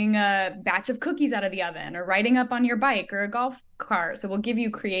pulling a batch of cookies out of the oven or riding up on your bike or a golf cart. So we'll give you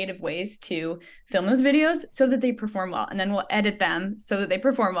creative ways to film those videos so that they perform well. And then we'll edit them so that they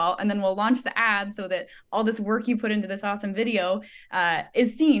perform well. And then we'll launch the ad so that all this work you put into this awesome video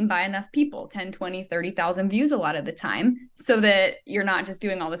is seen by enough people, 10, 20, 30,000 views a lot of the time, so that you're not just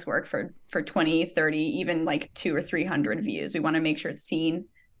doing all this work for 20, 30, even like 200 or 300 views. We want to make sure it's seen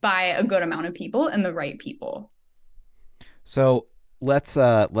by a good amount of people and the right people. So let's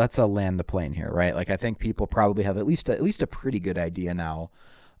land the plane here, right? Like, I think people probably have at least a pretty good idea now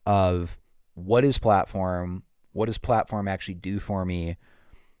of what does platform actually do for me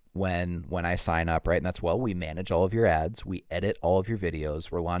when I sign up, right? And that's, well, we manage all of your ads, we edit all of your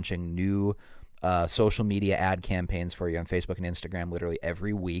videos, we're launching new social media ad campaigns for you on Facebook and Instagram literally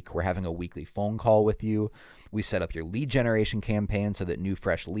every week. We're having a weekly phone call with you. We set up your lead generation campaign so that new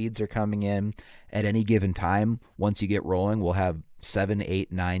fresh leads are coming in at any given time. Once you get rolling, we'll have 7,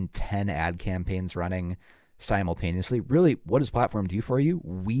 8, 9, 10 ad campaigns running simultaneously. Really, what does platform do for you?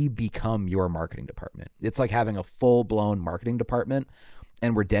 We become your marketing department. It's like having a full-blown marketing department,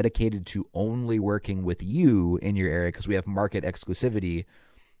 and we're dedicated to only working with you in your area because we have market exclusivity,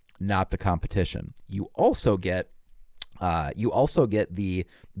 not the competition. You also get the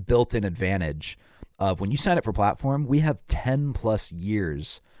built-in advantage of when you sign up for platform, we have 10 plus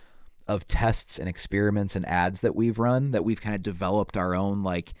years of tests and experiments and ads that we've run, that we've kind of developed our own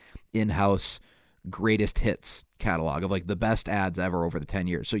like in-house greatest hits catalog of like the best ads ever over the 10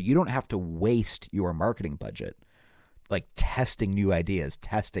 years. So you don't have to waste your marketing budget like testing new ideas,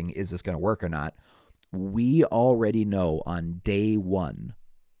 testing, is this going to work or not? We already know on day one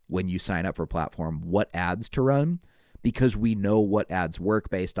when you sign up for platform what ads to run, because we know what ads work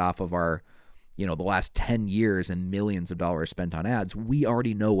based off of our, the last 10 years and millions of dollars spent on ads. We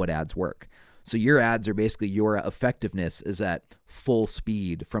already know what ads work. So your ads are basically, your effectiveness is at full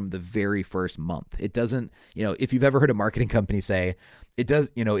speed from the very first month. It doesn't, if you've ever heard a marketing company say, it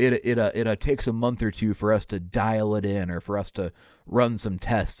does, it takes a month or two for us to dial it in, or for us to run some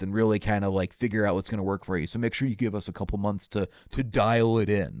tests and really kind of like figure out what's going to work for you. So make sure you give us a couple months to dial it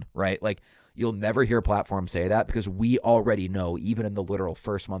in, right? Like, you'll never hear a platform say that, because we already know, even in the literal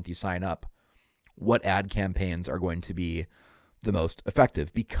first month you sign up, what ad campaigns are going to be the most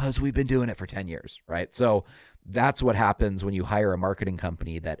effective, because we've been doing it for 10 years, right? So that's what happens when you hire a marketing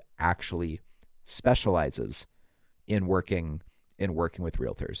company that actually specializes in working with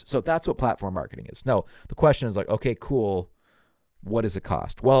realtors. So that's what platform marketing is. No, the question is like, okay, cool, what does it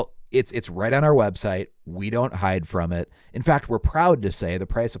cost? Well, it's right on our website. We don't hide from it. In fact, we're proud to say the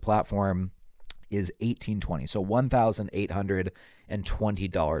price of platform is $1,820, so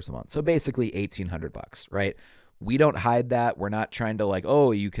 $1,820 a month. So basically $1,800, right? We don't hide that. We're not trying to like,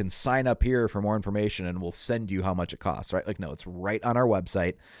 oh, you can sign up here for more information and we'll send you how much it costs, right? Like, no, it's right on our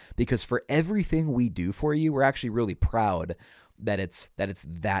website, because for everything we do for you, we're actually really proud that it's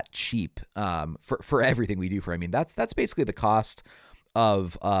that cheap for everything we do for. I mean, that's basically the cost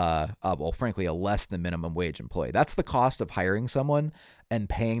of well, frankly, a less than minimum wage employee. That's the cost of hiring someone and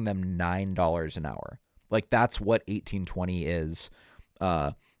paying them $9 an hour. Like, that's what $1,820 is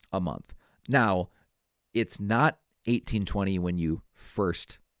a month. Now, it's not $1,820 when you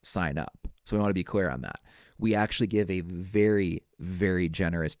first sign up. So we want to be clear on that. We actually give a very, very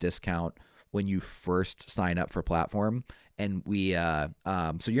generous discount when you first sign up for platform. And we, so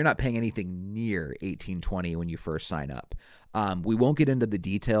you're not paying anything near $1,820 when you first sign up. We won't get into the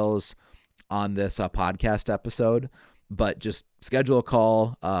details on this podcast episode, but just schedule a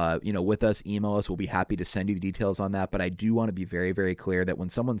call, with us, email us. We'll be happy to send you the details on that. But I do want to be very, very clear that when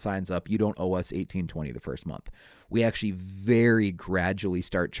someone signs up, you don't owe us $1,820 the first month. We actually very gradually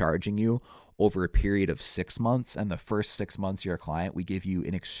start charging you over a period of 6 months. And the first 6 months you're a client, we give you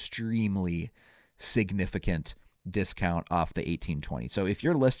an extremely significant discount off the $1,820. So if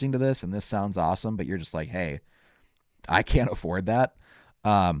you're listening to this and this sounds awesome, but you're just like, hey, I can't afford that,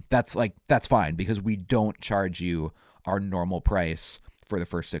 that's fine, because we don't charge you our normal price for the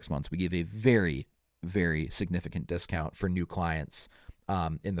first 6 months. We give a very, very significant discount for new clients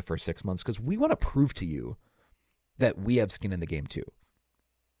in the first 6 months, because we want to prove to you that we have skin in the game too.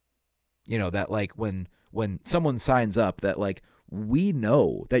 that like when someone signs up, that like we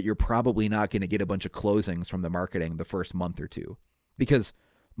know that you're probably not going to get a bunch of closings from the marketing the first month or two, because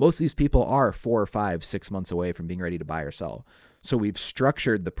most of these people are 4 or 5, 6 months away from being ready to buy or sell. So we've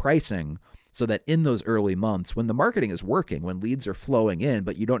structured the pricing so that in those early months, when the marketing is working, when leads are flowing in,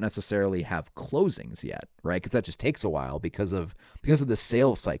 but you don't necessarily have closings yet, right? Because that just takes a while because of the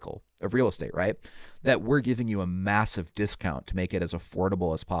sales cycle of real estate, right? That we're giving you a massive discount to make it as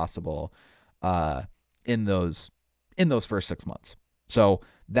affordable as possible in those first 6 months. So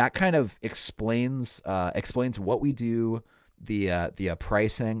that kind of explains what we do, the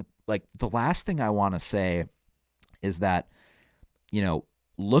pricing. Like, the last thing I want to say is that,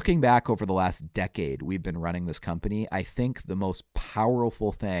 looking back over the last decade we've been running this company, I think the most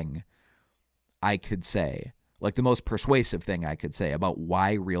powerful thing I could say, like the most persuasive thing I could say about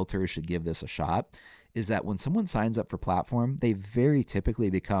why realtors should give this a shot, is that when someone signs up for platform, they very typically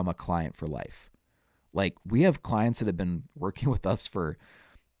become a client for life. Like, we have clients that have been working with us for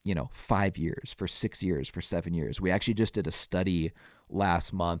 5 years, for 6 years, for 7 years. We actually just did a study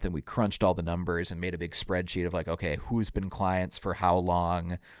last month, and we crunched all the numbers and made a big spreadsheet of like, okay, who's been clients for how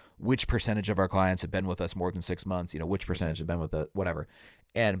long, which percentage of our clients have been with us more than 6 months, which percentage have been with us, whatever.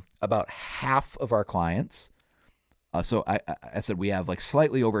 And about half of our clients, so I said we have like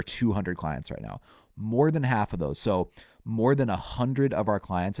slightly over 200 clients right now. More than half of those, so more than 100 of our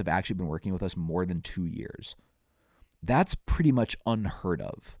clients have actually been working with us more than 2 years. That's pretty much unheard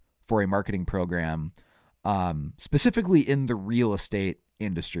of for a marketing program, specifically in the real estate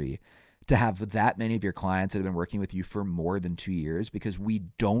industry, to have that many of your clients that have been working with you for more than 2 years, because we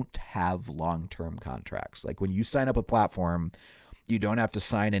don't have long-term contracts. Like, when you sign up with platform, you don't have to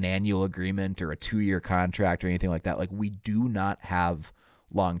sign an annual agreement or a 2-year contract or anything like that. Like, we do not have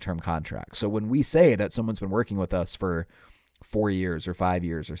long-term contracts. So when we say that someone's been working with us for 4 years or 5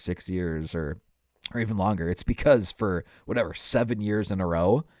 years or 6 years or even longer, it's because for 7 years in a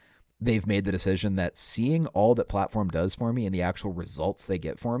row, they've made the decision that, seeing all that platform does for me and the actual results they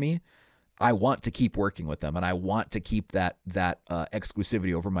get for me, I want to keep working with them, and I want to keep that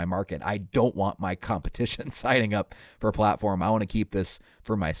exclusivity over my market. I don't want my competition signing up for a platform. I want to keep this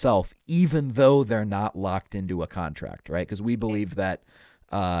for myself, even though they're not locked into a contract, right? Because we believe that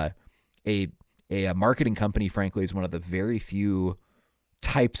a marketing company, frankly, is one of the very few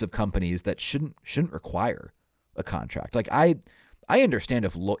types of companies that shouldn't require a contract. Like, I understand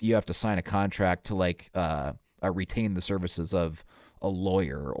if you have to sign a contract to retain the services of a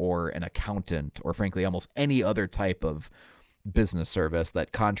lawyer or an accountant, or frankly almost any other type of business service,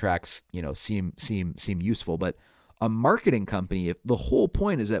 that contracts seem useful. But a marketing company, the whole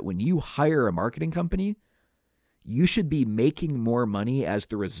point is that when you hire a marketing company, you should be making more money as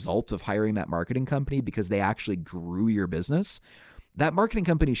the result of hiring that marketing company, because they actually grew your business. That marketing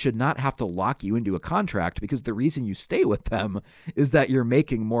company should not have to lock you into a contract, because the reason you stay with them is that you're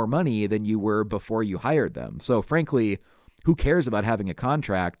making more money than you were before you hired them. So frankly, who cares about having a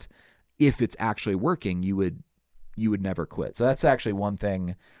contract if it's actually working? You would never quit. So that's actually one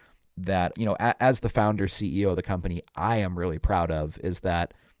thing that, as the founder CEO of the company, I am really proud of, is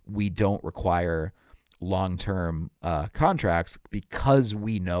that we don't require long-term contracts, because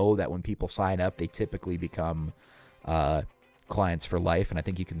we know that when people sign up, they typically become clients for life. And I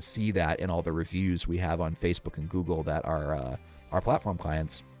think you can see that in all the reviews we have on Facebook and Google that are our platform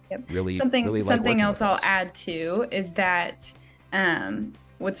clients. Yep. Really Something else I'll add too is that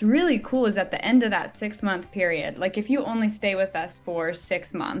what's really cool is at the end of that 6-month period, like if you only stay with us for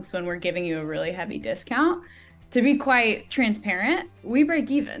 6 months when we're giving you a really heavy discount, to be quite transparent, we break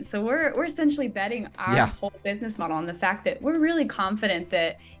even. So we're essentially betting our whole business model on the fact that we're really confident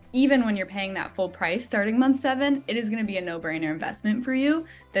that even when you're paying that full price starting month 7, it is going to be a no-brainer investment for you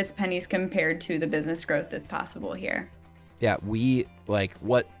that's pennies compared to the business growth that's possible here. Yeah, we like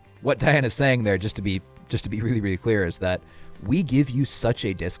what Diana's saying there, just to be really, really clear, is that we give you such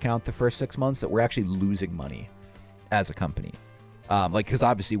a discount the first 6 months that we're actually losing money as a company. Because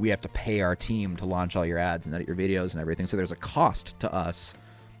obviously we have to pay our team to launch all your ads and edit your videos and everything. So there's a cost to us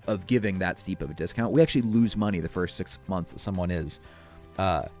of giving that steep of a discount. We actually lose money the first 6 months that someone is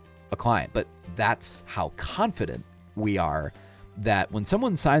a client. But that's how confident we are that when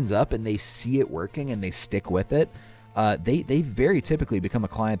someone signs up and they see it working and they stick with it, they very typically become a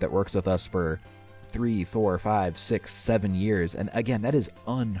client that works with us for 3, 4, 5, 6, 7 years. And again, that is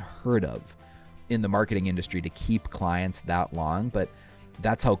unheard of in the marketing industry, to keep clients that long. But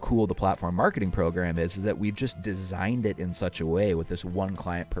that's how cool the platform marketing program is that we've just designed it in such a way, with this one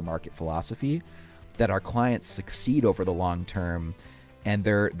client per market philosophy, that our clients succeed over the long term, and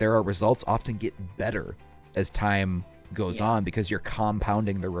their results often get better as time goes Yeah. on, because you're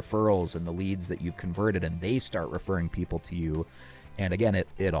compounding the referrals and the leads that you've converted, and they start referring people to you. And again,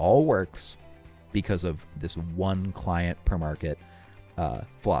 it all works because of this one client per market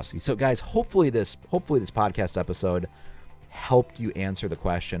philosophy. So guys, hopefully this podcast episode helped you answer the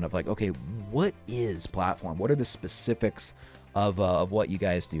question of like, okay, what is platform? What are the specifics of what you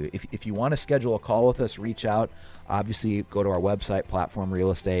guys do? If you want to schedule a call with us, reach out. Obviously, go to our website,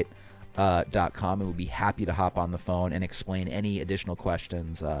 platformrealestate.com, and we'll be happy to hop on the phone and explain any additional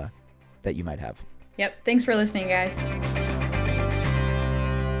questions that you might have. Yep. Thanks for listening, guys.